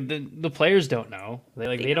 Like the players don't know.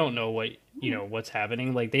 They don't know what what's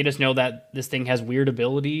happening. Like they just know that this thing has weird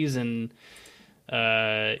abilities and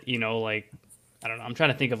like I don't know. I'm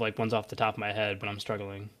trying to think of like ones off the top of my head, but I'm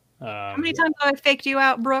struggling. How many times have I faked you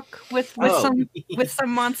out, Brooke, with some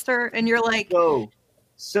monster, and you're like,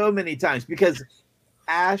 so many times, because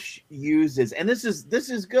Ash uses, and this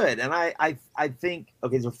is good, and I think,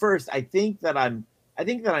 okay, so first I think that I'm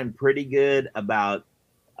pretty good about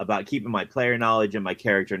keeping my player knowledge and my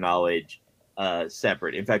character knowledge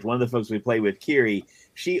separate. In fact, one of the folks we play with, Kiri,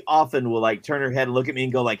 she often will like turn her head and look at me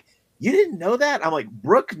and go like, "You didn't know that?" I'm like,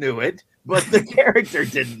 "Brooke knew it, but the character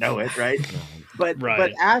didn't know it, right?"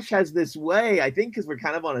 But Ash has this way, I think, because we're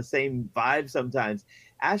kind of on the same vibe sometimes.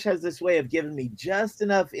 Ash has this way of giving me just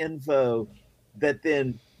enough info that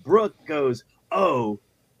then Brooke goes, "Oh,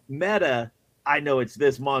 meta, I know it's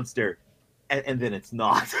this monster," and then it's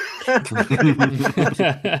not. So I'm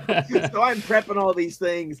prepping all these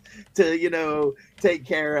things to take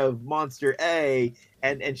care of monster A,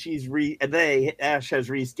 and Ash has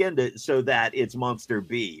reskinned it so that it's monster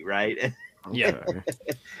B, right? Yeah.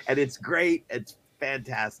 And it's great. It's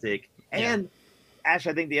fantastic. And Ash,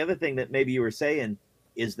 I think the other thing that maybe you were saying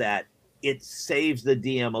is that it saves the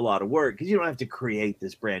DM a lot of work because you don't have to create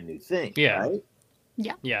this brand new thing. Yeah. Right?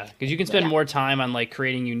 Yeah. Yeah. Because you can spend more time on like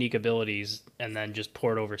creating unique abilities and then just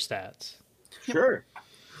port over stats. Sure.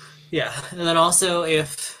 Yeah. And then also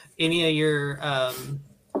if any of your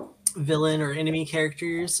villain or enemy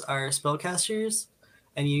characters are spellcasters,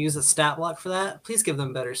 and you use a stat block for that, please give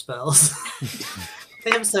them better spells.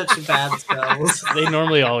 They have such bad spells. They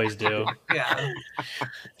normally always do. Yeah.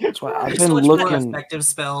 That's why I've been so much looking more effective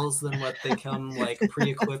spells than what they come like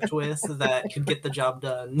pre-equipped with that could get the job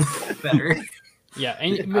done better. Yeah,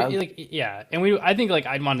 and I think like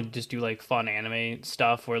I'd want to just do like fun anime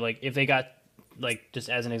stuff where like if they got like just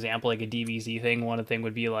as an example like a DBZ thing, one thing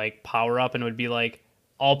would be like power up, and it would be like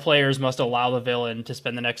all players must allow the villain to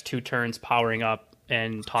spend the next 2 turns powering up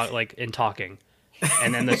and talking,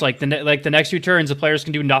 and then there's like the next 2 turns the players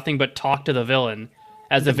can do nothing but talk to the villain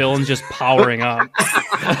as the villain's just powering up,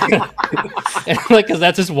 like because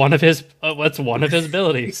that's just one of his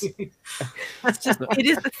abilities. It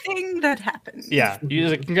is the thing that happens. Yeah,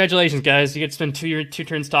 like, congratulations, guys! You get to spend 2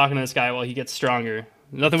 turns talking to this guy while he gets stronger.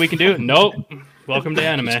 Nothing we can do. Nope. Welcome to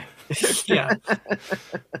anime. Yeah.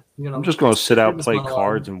 I'm just gonna sit out, play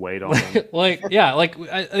cards, and wait on them.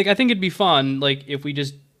 I think it'd be fun, like if we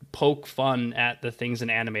just poke fun at the things in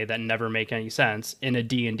anime that never make any sense in a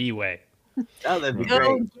D&D way. Oh, that'd be go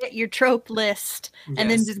great. Get your trope list and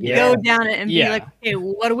then just go down it and be like, okay,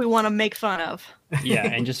 what do we want to make fun of? Yeah,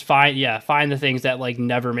 and just find the things that like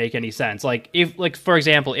never make any sense. Like if for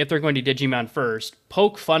example, if they're going to Digimon first,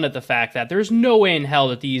 poke fun at the fact that there's no way in hell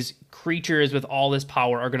that these creatures with all this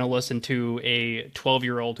power are going to listen to a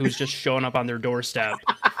 12-year-old who's just showing up on their doorstep,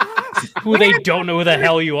 who they don't know who the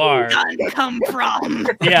hell you are. Come from?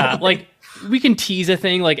 Yeah, like we can tease a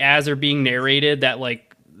thing like as they're being narrated that like,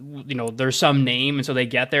 you know, there's some name, and so they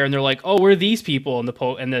get there and they're like, oh, we're these people, and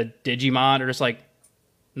the Digimon are just like,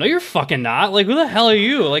 no, you're fucking not. Like, who the hell are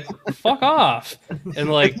you? Like, fuck off. And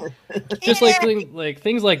like, just like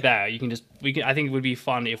things like that. I think it would be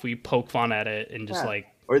fun if we poke fun at it and just like,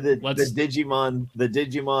 or the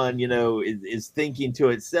Digimon, you know, is thinking to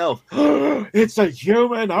itself, it's a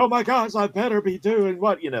human. Oh my gosh, I better be doing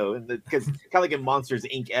what, you know, because kind of like in Monsters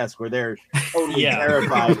Inc. where they're totally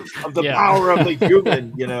terrified of the power of the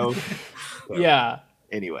human, you know. So,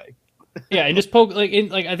 anyway. Yeah, and just poke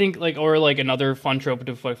I think or like another fun trope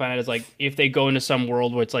to find out is like if they go into some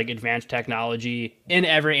world where it's like advanced technology. In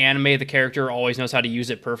every anime, the character always knows how to use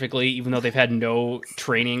it perfectly, even though they've had no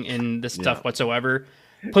training in this stuff whatsoever.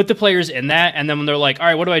 Put the players in that, and then when they're like, all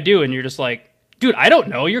right, what do I do? And you're just like, dude, I don't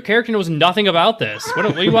know. Your character knows nothing about this.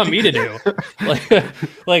 What do you want me to do?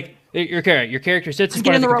 like your character sits in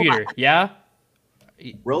front of the computer. Robot. Yeah?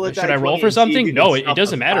 Should I roll for something? No, it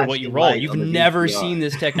doesn't matter what you roll. You've never seen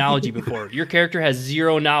this technology before. Your character has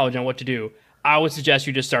zero knowledge on what to do. I would suggest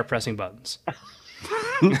you just start pressing buttons.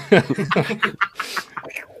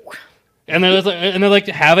 And they're like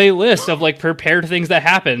have a list of like prepared things that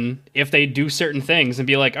happen if they do certain things, and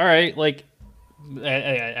be like, all right, like,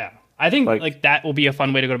 I think like that will be a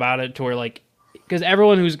fun way to go about it, to where like, because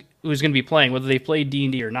everyone who's going to be playing, whether they play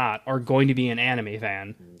D&D or not, are going to be an anime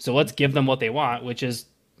fan. So let's give them what they want, which is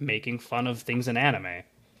making fun of things in anime.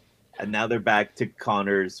 And now they're back to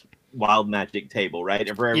Connor's wild magic table, right?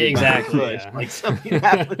 And for everybody exactly. Push, like something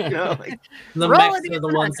happens, you know, like the mechs are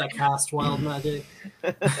the ones that cast wild magic.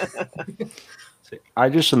 I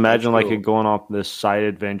just imagine like it going off this side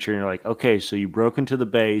adventure, and you're like, okay, so you broke into the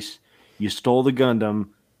base, you stole the Gundam.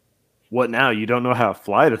 What now? You don't know how to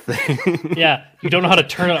fly the thing. Yeah, you don't know how to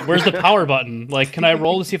turn it on. Where's the power button? Like, can I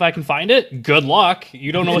roll to see if I can find it? Good luck.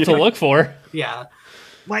 You don't know what to look for. Yeah.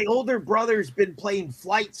 My older brother's been playing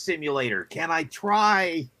Flight Simulator. Can I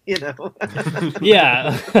try? You know?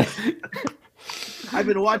 Yeah. I've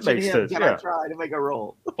been watching him. Can I try to make a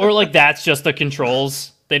roll? Or like that's just the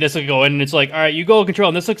controls. They just go in and it's like, all right, you go control.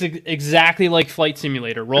 And this looks exactly like Flight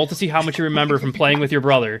Simulator. Roll to see how much you remember from playing with your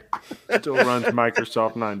brother. Still runs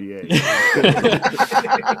Microsoft 98.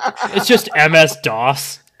 It's just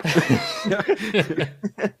MS-DOS.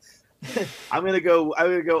 I'm gonna go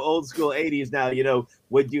old school 80s now. You know,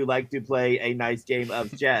 would you like to play a nice game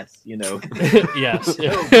of chess? You know. Yes.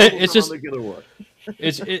 It's just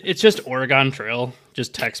it's just Oregon Trail,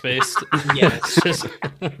 just text based. Yeah, it's just.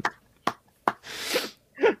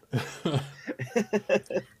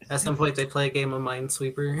 At some point, they play a game of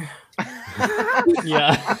Minesweeper.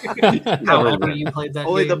 Yeah. However you played that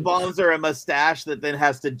Only game. the bombs are a mustache that then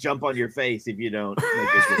has to jump on your face if you don't.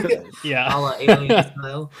 Yeah. A la Alien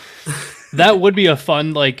style. That would be a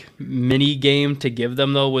fun like mini game to give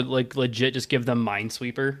them though. Would like legit just give them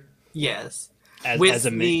Minesweeper. Yes. As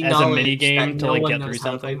a mini game to like get through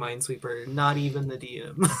something. Minesweeper, not even the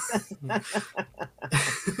DM.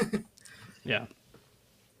 Yeah.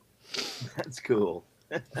 That's cool.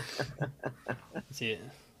 See,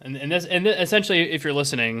 and essentially, if you're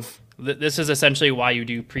listening, this is essentially why you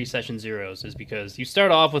do pre-session zeros, is because you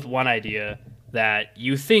start off with one idea that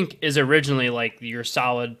you think is originally like your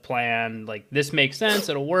solid plan, like this makes sense,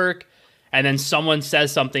 it'll work, and then someone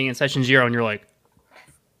says something in session zero, and you're like,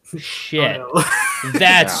 Shit. Oh, no.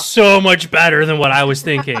 That's so much better than what I was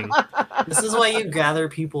thinking. This is why you gather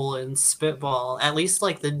people and spitball, at least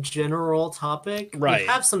like the general topic. Right. You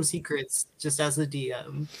have some secrets just as a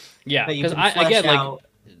DM. Yeah, because I get like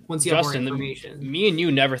once you Justin, have more information. Me and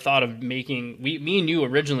you never thought of making. Me and you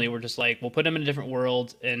originally were just like, we'll put them in a different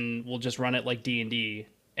world and we'll just run it like D&D.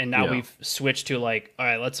 And now we've switched to like, all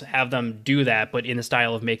right, let's have them do that, but in the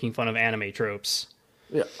style of making fun of anime tropes.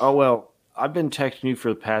 Yeah. Oh well, I've been texting you for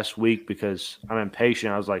the past week because I'm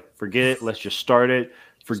impatient. I was like, forget it. Let's just start it.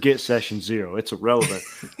 Forget session 0. It's irrelevant.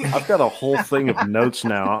 I've got a whole thing of notes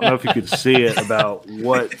now. I don't know if you could see it about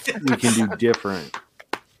what we can do different.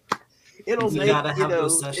 You gotta have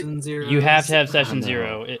those session 0. You have to have session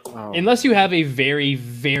 0. Unless you have a very,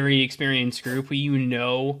 very experienced group who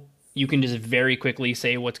you can just very quickly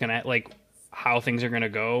say what's gonna how things are gonna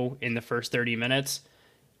go in the first 30 minutes.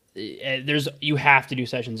 You have to do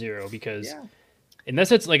session 0 because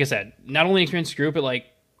unless it's like I said, not only an experienced group, but like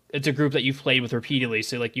it's a group that you've played with repeatedly,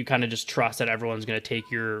 so like you kind of just trust that everyone's gonna take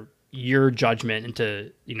your judgment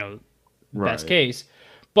into best case.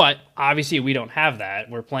 But obviously we don't have that.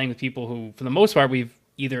 We're playing with people who, for the most part, we've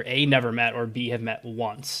either A, never met, or B, have met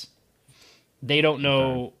once. They don't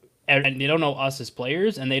know, and they don't know us as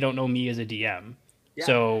players, and they don't know me as a DM. Yeah.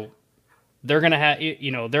 So they're gonna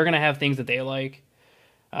have things that they like.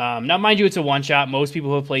 Now, mind you, it's a one shot. Most people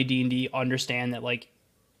who have played D&D understand that, like,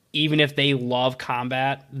 even if they love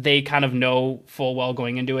combat, they kind of know full well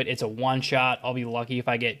going into it. It's a one shot. I'll be lucky if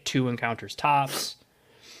I get 2 encounters tops,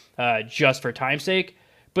 just for time's sake.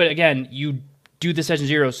 But again, you do the session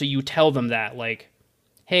 0, so you tell them that, like,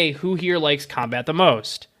 hey, who here likes combat the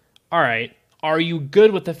most? All right, are you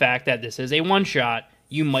good with the fact that this is a one-shot?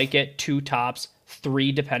 You might get 2 tops,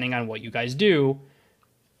 3, depending on what you guys do.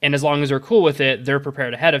 And as long as they're cool with it, they're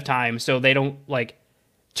prepared ahead of time, so they don't,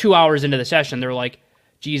 2 hours into the session, they're like,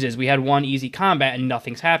 Jesus, we had 1 easy combat and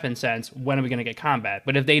nothing's happened since. When are we going to get combat?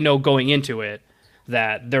 But if they know going into it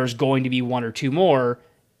that there's going to be 1 or 2 more,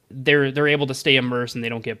 they're able to stay immersed and they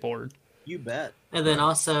don't get bored. You bet. And then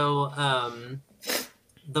also,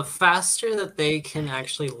 the faster that they can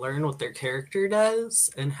actually learn what their character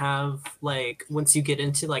does and have, once you get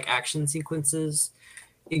into, action sequences,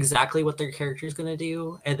 exactly what their character is going to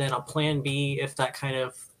do, and then a plan B if that kind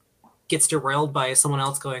of gets derailed by someone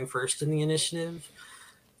else going first in the initiative,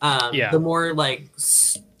 the more,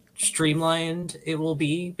 streamlined it will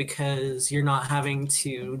be, because you're not having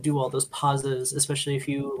to do all those pauses, especially if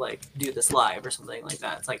you do this live or something like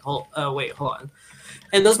that. It's like, hold on.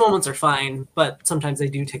 And those moments are fine, but sometimes they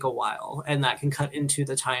do take a while, and that can cut into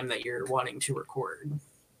the time that you're wanting to record.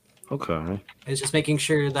 Okay. It's just making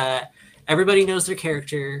sure that everybody knows their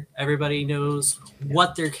character, everybody knows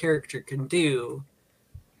what their character can do,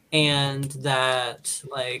 and that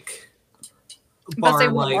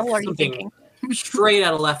something straight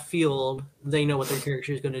out of left field, they know what their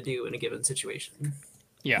character is going to do in a given situation.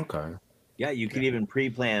 Yeah. Okay. Yeah, you can even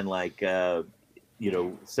pre-plan so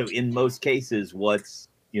in most cases, what's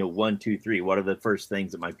 1, 2, 3, what are the first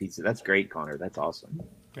things that my pizza? That's great, Connor. That's awesome.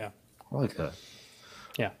 Yeah. I like that.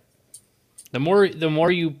 Yeah. The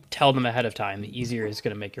more you tell them ahead of time, the easier it's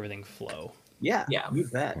going to make everything flow. Yeah. You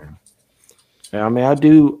bet. Yeah, I mean, I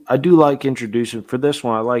do like introducing for this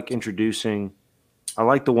one. I like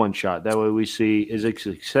the one shot. That way we see, is it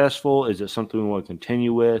successful? Is it something we want to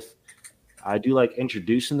continue with? I do like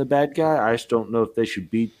introducing the bad guy. I just don't know if they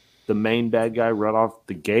should beat the main bad guy right off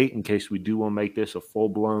the gate in case we do want to make this a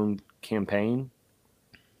full-blown campaign.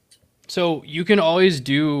 So you can always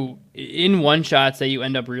do, in one-shots that you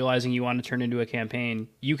end up realizing you want to turn into a campaign,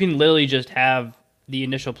 you can literally just have the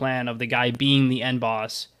initial plan of the guy being the end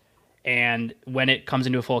boss, and when it comes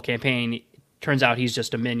into a full campaign, it turns out he's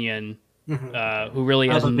just a minion who really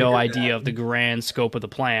has no idea of the grand scope of the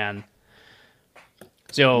plan.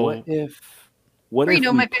 So what if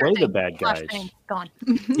we play the bad guys? Gone.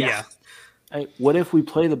 Yeah. Hey, what if we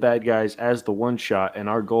play the bad guys as the one shot and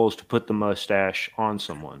our goal is to put the mustache on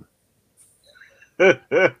someone?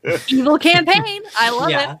 Evil campaign. I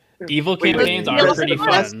love it. Evil campaigns are pretty fun.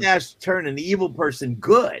 Mustache turn an evil person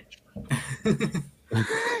good? Or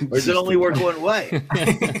does it only work one way?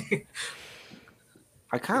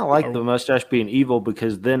 I kind of like the mustache being evil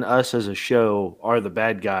because then us as a show are the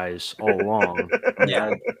bad guys all along.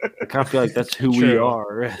 Yeah. I kind of feel like that's who we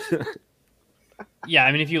are. Yeah,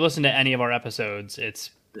 I mean, if you listen to any of our episodes, it's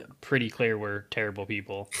pretty clear we're terrible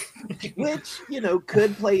people. Which,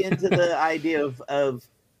 could play into the idea of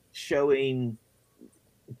showing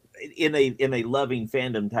in a loving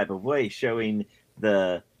fandom type of way, showing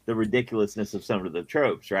the ridiculousness of some of the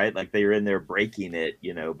tropes, right? Like they were in there breaking it,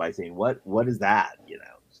 by saying, what is that?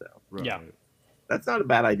 So yeah, That's not a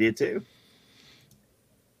bad idea too.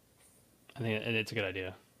 I think it's a good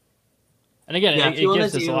idea. And again, it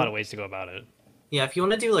gives us a lot of ways to go about it. Yeah, if you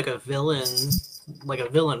want to do like a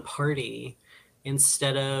villain party,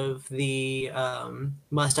 instead of the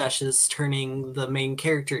mustaches turning the main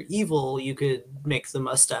character evil, you could make the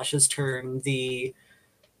mustaches turn the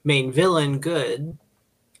main villain good,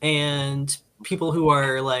 and people who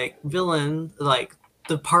are like villain, like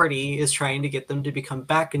the party is trying to get them to become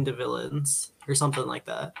back into villains or something like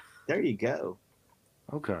that. There you go.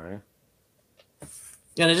 Okay.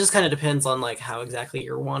 And it just kind of depends on like how exactly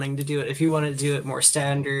you're wanting to do it. If you want to do it more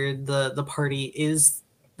standard, the party is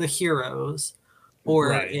the heroes,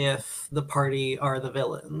 or if the party are the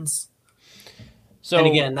villains. So, and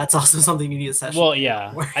again, that's also something you need a session. Well,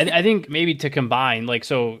 yeah, I think maybe to combine, like,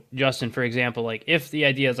 so Justin, for example, like if the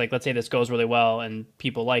idea is like, let's say this goes really well and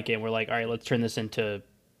people like it, and we're like, all right, let's turn this into,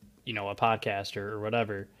 a podcast or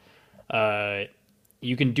whatever.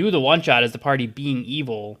 You can do the one shot as the party being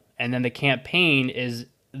evil, and then the campaign is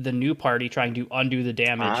the new party trying to undo the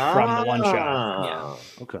damage from the one shot.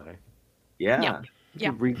 Yeah. Okay. Yeah.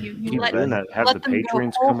 Yeah. You let the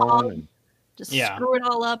patrons come on and just screw it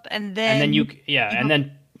all up, and then you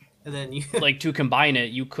like to combine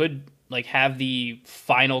it, you could like have the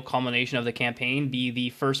final culmination of the campaign be the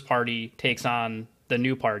first party takes on the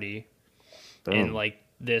new party, and like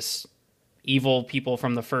this evil people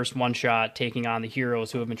from the first one shot taking on the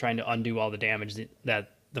heroes who have been trying to undo all the damage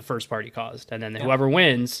that the first party caused, and then whoever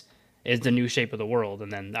wins is the new shape of the world.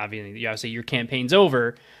 And then obviously your campaign's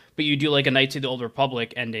over, but you do like a Knights of the Old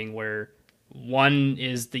Republic ending where one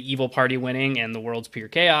is the evil party winning and the world's pure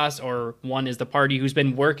chaos, or one is the party who's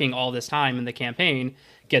been working all this time in the campaign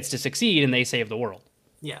gets to succeed and they save the world.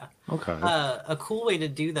 Yeah. Okay. A cool way to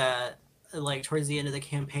do that, like towards the end of the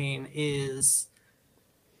campaign, is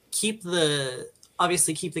keep the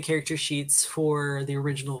character sheets for the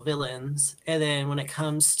original villains, and then when it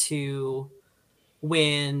comes to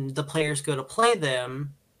when the players go to play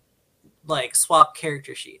them, like swap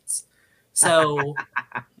character sheets. So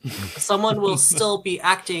someone will still be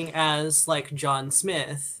acting as like John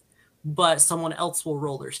Smith, but someone else will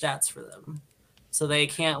roll their stats for them. So they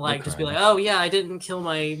can't just be like, oh yeah, I didn't kill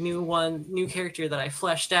my new character that I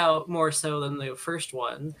fleshed out more so than the first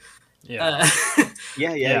one. Yeah.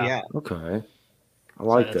 Yeah. Okay. I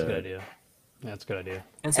like that. That's a good idea. That's a good idea.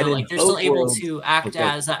 And so they're still able to act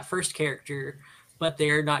as that first character, but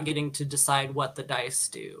they're not getting to decide what the dice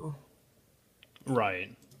do.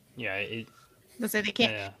 Right. Yeah. So they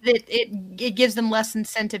can't. Yeah. It gives them less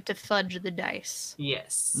incentive to fudge the dice.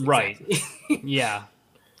 Yes. Exactly. Right. Yeah.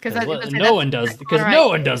 Because no one does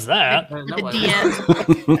that. The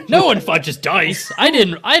DM. No one fudges dice. I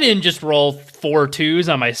didn't just roll 4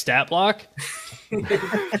 2s on my stat block.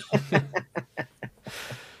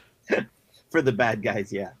 For the bad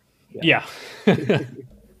guys, yeah.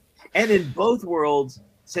 And in both worlds,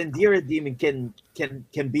 Sandira Demon can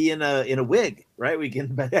be in a wig, right? We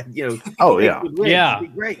can, Oh yeah, yeah.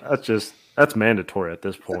 Great. That's mandatory at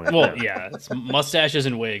this point. Well, yeah, it's mustaches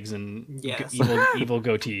and wigs and evil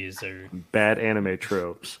goatees or bad anime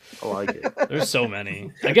tropes. I like it. There's so many.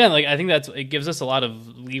 Again, like I think it gives us a lot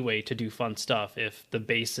of leeway to do fun stuff if the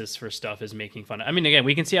basis for stuff is making fun. I mean, again,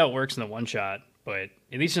 we can see how it works in the one shot, but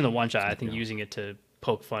at least in the one shot, I think using it to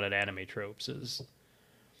poke fun at anime tropes is,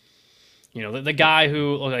 the guy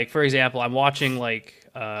who, like, for example, I'm watching like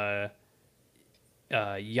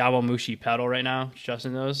Yawamushi Pedal right now,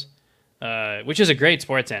 Justin knows. Which is a great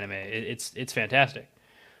sports anime. It's fantastic.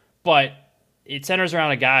 But it centers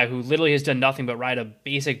around a guy who literally has done nothing but ride a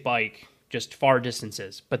basic bike just far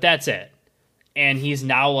distances. But that's it. And he's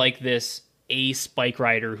now like this ace bike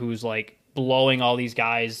rider who's like blowing all these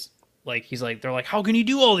guys. Like they're like, how can you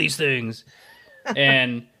do all these things?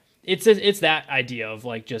 And it's that idea of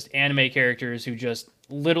like just anime characters who just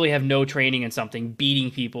literally have no training in something,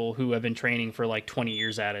 beating people who have been training for like 20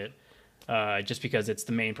 years at it. Just because it's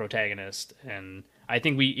the main protagonist. And I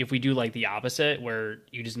think if we do like the opposite, where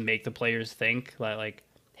you just make the players think like,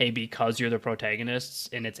 hey, because you're the protagonists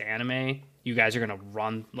and it's anime, you guys are gonna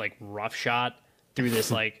run like roughshod through this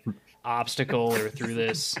like obstacle or through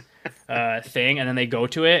this thing, and then they go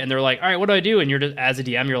to it and they're like, all right, what do I do? And you're just, as a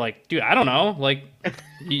DM, you're like, dude, I don't know. Like,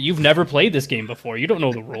 you've never played this game before. You don't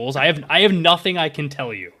know the rules. I have nothing I can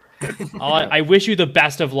tell you. I wish you the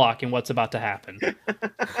best of luck in what's about to happen.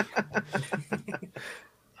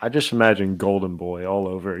 I just imagine Golden Boy all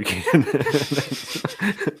over again.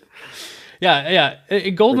 Yeah.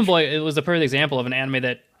 Golden Boy, it was the perfect example of an anime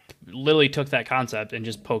that literally took that concept and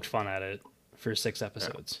just poked fun at it for 6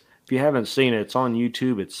 episodes. If you haven't seen it, it's on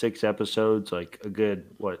YouTube. It's 6 episodes, like a good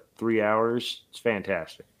 3 hours. It's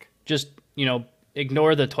fantastic. Just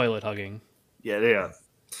ignore the toilet hugging. Yeah.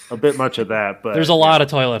 A bit much of that, but there's a lot of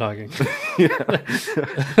toilet hugging.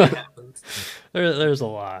 There's a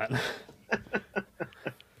lot.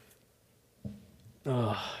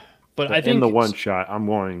 But I think in the one shot, I'm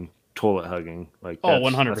wanting toilet hugging. Like,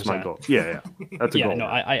 100%. That's my goal. Yeah. That's a goal. No,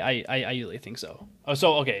 I really think so.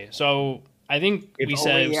 So I think if we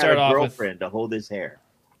said start off with girlfriend to hold his hair.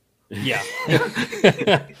 Yeah.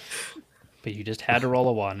 But you just had to roll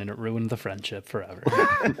a 1 and it ruined the friendship forever.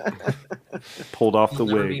 Pulled off the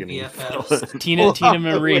wig. And Tina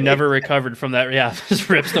Marie never recovered from that. Yeah, just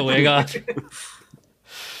rips the wig off.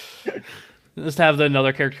 Just have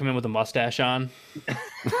another character come in with a mustache on.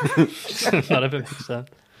 None of it makes sense.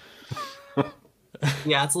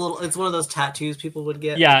 Yeah, it's one of those tattoos people would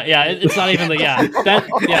get. Yeah, it's not even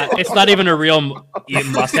it's not even a real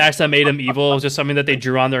mustache that made him evil. It was just something that they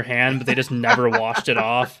drew on their hand, but they just never washed it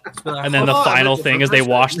off. And then the final thing is they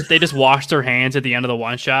just washed their hands at the end of the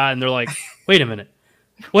one shot, and they're like, "Wait a minute,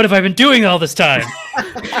 what have I been doing all this time?"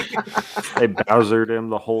 They Bowsered him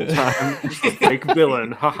the whole time. Fake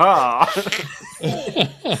villain, haha.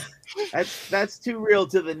 That's too real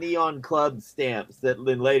to the Neon Club stamps. That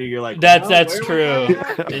then later you're like, that's true.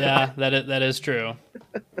 Yeah, that is true.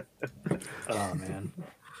 Oh man,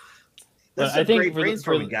 that's I think great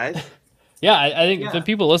brainstorming, guys. Yeah, I think the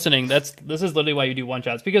people listening, this is literally why you do one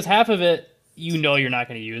shots, because half of it you're not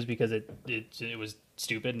going to use because it was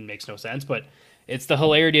stupid and makes no sense, but it's the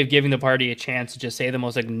hilarity of giving the party a chance to just say the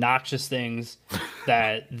most obnoxious things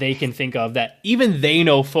that they can think of that even they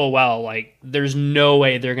know full well, like, there's no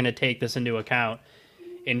way they're going to take this into account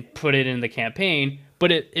and put it in the campaign,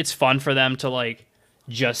 but it's fun for them to, like,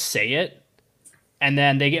 just say it, and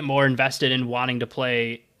then they get more invested in wanting to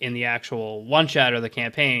play in the actual one-shot or the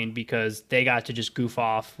campaign because they got to just goof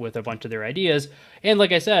off with a bunch of their ideas. And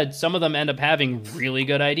like I said, some of them end up having really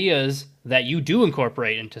good ideas that you do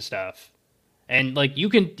incorporate into stuff. And like you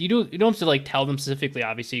don't have to like tell them specifically,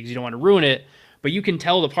 obviously, because you don't want to ruin it. But you can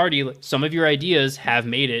tell the party like, some of your ideas have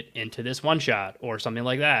made it into this one shot or something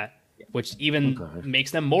like that, which even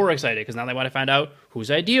makes them more excited because now they want to find out whose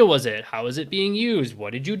idea was it, how is it being used,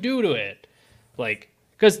 what did you do to it, like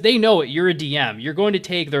because they know it. You're a DM. You're going to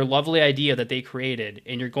take their lovely idea that they created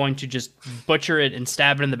and you're going to just butcher it and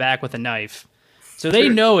stab it in the back with a knife. So they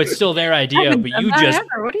know it's still their idea, but you just...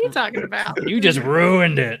 What are you talking about? You just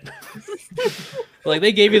ruined it. Like,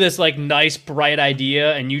 they gave you this, like, nice, bright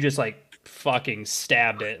idea, and you just, like, fucking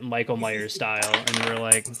stabbed it, Michael Myers style. And you were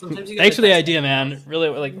like, thanks for the idea, man. Really,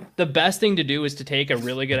 like, the best thing to do is to take a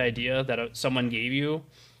really good idea that someone gave you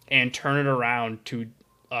and turn it around to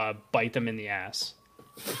bite them in the ass.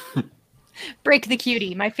 Break the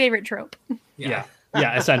cutie, my favorite trope. Yeah,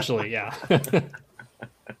 essentially, yeah.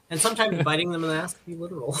 And sometimes biting them in the ass can be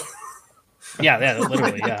literal. Yeah,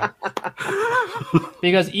 literally, yeah.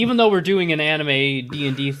 Because even though we're doing an anime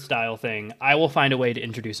D&D style thing, I will find a way to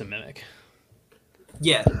introduce a mimic.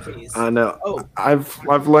 Yeah, please. I know. Oh.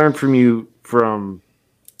 I've learned from you from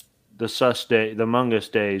the Among Us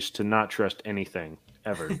days to not trust anything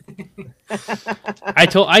ever. I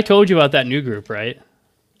told you about that new group, right?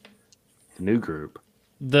 The new group.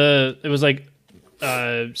 It was like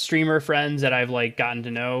streamer friends that I've like gotten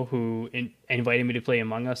to know who invited me to play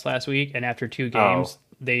Among Us last week, and after 2 games,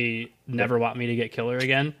 they never want me to get killer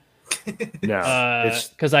again. No,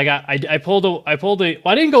 because I pulled a. Well,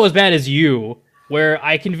 I didn't go as bad as you, where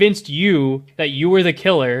I convinced you that you were the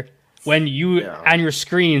killer when you on your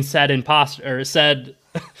screen said imposter or said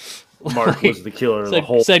Mark was the killer the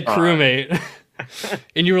whole said time. Crewmate.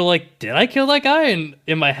 And you were like, did I kill that guy? And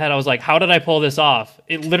in my head, I was like, how did I pull this off?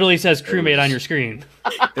 It literally says crewmate on your screen.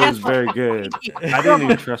 It was very good. I didn't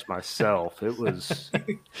even trust myself. It was...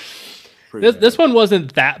 This one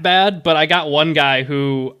wasn't that bad, but I got one guy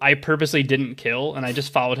who I purposely didn't kill, and I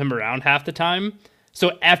just followed him around half the time.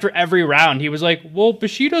 So after every round, he was like, well,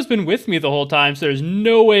 Bushido's been with me the whole time, so there's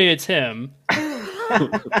no way it's him.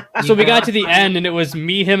 So we got to the end, and it was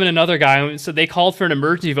me, him, and another guy. So they called for an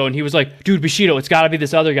emergency vote, and he was like, dude, Bushido, it's got to be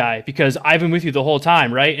this other guy, because I've been with you the whole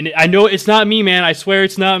time, right? And I know it's not me, man. I swear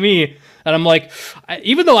it's not me. And I'm like,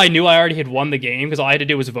 even though I knew I already had won the game, because all I had to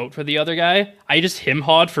do was vote for the other guy, I just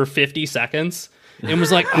him-hawed for 50 seconds. And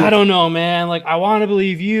was like, I don't know, man. Like, I want to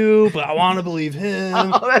believe you, but I want to believe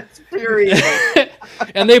him. Oh, that's furious.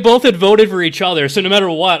 And they both had voted for each other, so no matter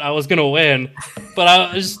what, I was going to win. But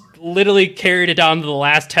I just literally carried it down to the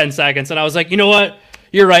last 10 seconds. And I was like, you know what?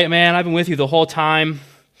 You're right, man. I've been with you the whole time.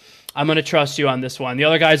 I'm going to trust you on this one. The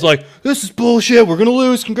other guy's like, this is bullshit. We're going to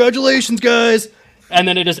lose. Congratulations, guys. And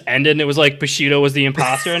then it just ended, and it was like Bushido was the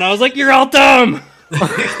imposter. And I was like, you're all dumb.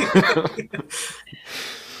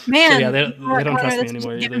 Man, so yeah, they don't trust me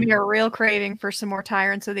anymore. Giving me a real craving for some more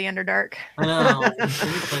Tyrants of the Underdark. I know.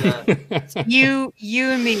 you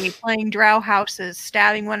and me playing drow houses,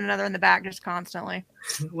 stabbing one another in the back just constantly.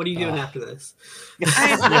 What are you doing after this? It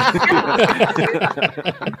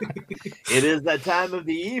is that time of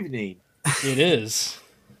the evening. It is.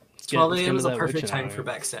 12 a.m. is a perfect time for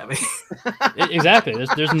backstabbing. Exactly.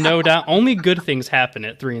 There's no doubt. Only good things happen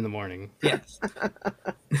at 3 a.m. Yes.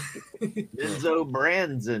 Minzo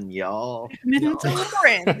Branson, y'all. Minzo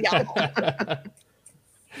Branson, y'all.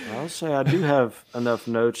 I'll say I do have enough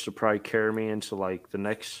notes to probably carry me into like the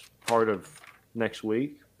next part of next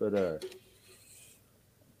week, but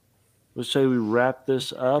let's say we wrap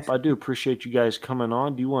this up. I do appreciate you guys coming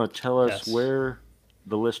on. Do you want to tell us where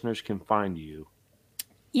the listeners can find you?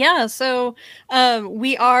 Yeah, so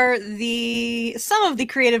we are some of the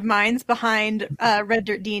creative minds behind Red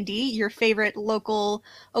Dirt D&D, your favorite local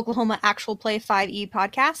Oklahoma actual play 5e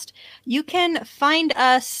podcast. You can find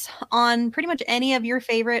us on pretty much any of your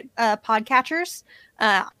favorite podcatchers,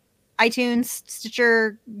 iTunes,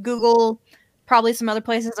 Stitcher, Google, probably some other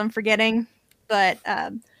places I'm forgetting, but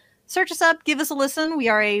search us up, give us a listen. We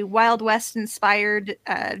are a Wild West inspired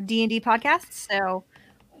D&D podcast, so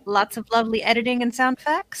lots of lovely editing and sound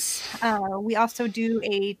effects. We also do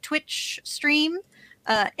a Twitch stream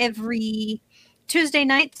every Tuesday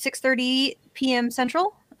night, 6:30 p.m.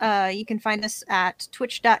 Central. You can find us at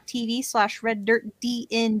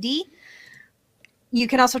twitch.tv/reddirtdnd. You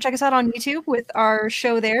can also check us out on YouTube with our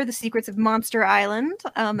show there, The Secrets of Monster Island,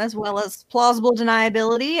 as well as Plausible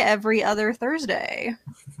Deniability every other Thursday.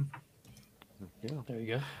 Yeah, there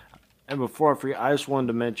you go. And before I forget, I just wanted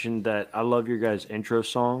to mention that I love your guys' intro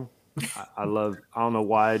song. I don't know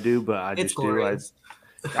why I do, but I just do.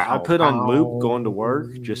 I put on loop going to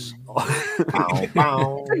work. Just it's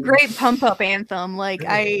a great pump up anthem. Like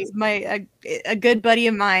a good buddy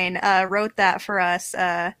of mine wrote that for us.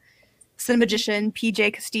 Cinemagician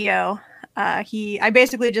PJ Castillo. I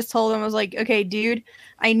basically just told him, I was like, okay, dude,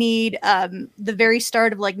 I need the very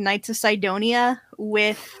start of like Knights of Sidonia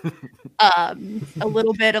with a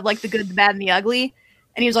little bit of like the good, the bad, and the ugly.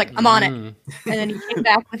 And he was like, I'm on it. And then he came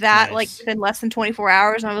back with that like within less than 24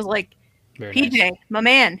 hours. And I was like, very PJ, nice. My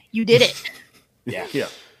man, you did it. Yeah.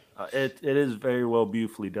 It is very well,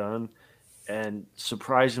 beautifully done, and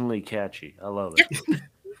surprisingly catchy. I love it.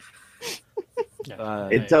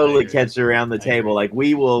 It totally catches around the table. Like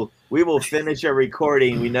we will finish a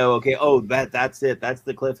recording. We know, okay, that's it. That's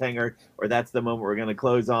the cliffhanger, or that's the moment we're going to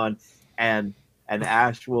close on, and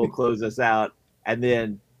Ash will close us out, and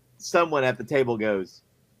then someone at the table goes,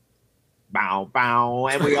 bow, bow,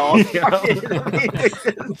 and we all we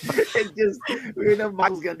know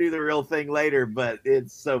Michael's going to do the real thing later, but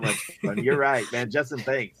it's so much fun. You're right, man. Justin,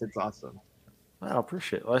 thanks. It's awesome. I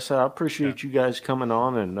appreciate it. Like I said, I appreciate you guys coming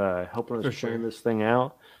on and helping us figure this thing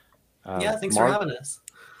out. Thanks Mark, for having us.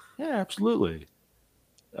 Yeah, absolutely.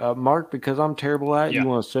 Mark, because I'm terrible at it, you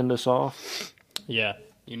want to send us off? Yeah,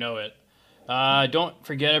 you know it. Don't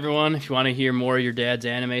forget, everyone, if you want to hear more of your dad's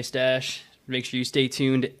anime stash, make sure you stay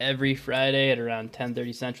tuned every Friday at around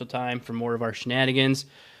 10:30 Central Time for more of our shenanigans.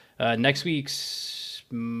 Next week's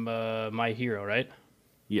My Hero, right?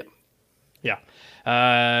 Yep. Yeah.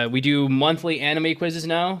 We do monthly anime quizzes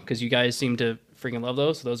now because you guys seem to freaking love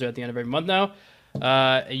those. So those are at the end of every month now.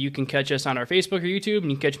 You can catch us on our Facebook or YouTube,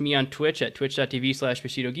 and you can catch me on Twitch at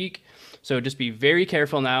twitch.tv/BushidoGeek. So just be very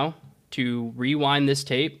careful now to rewind this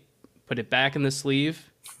tape, put it back in the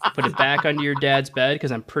sleeve, put it back under your dad's bed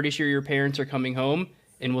because I'm pretty sure your parents are coming home,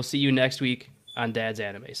 and we'll see you next week on Dad's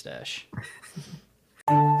Anime Stash.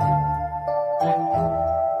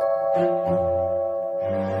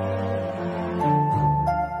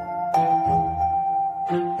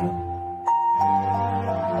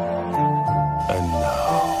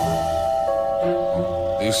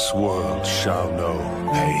 This world shall know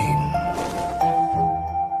pain.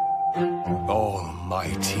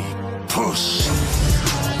 Almighty push.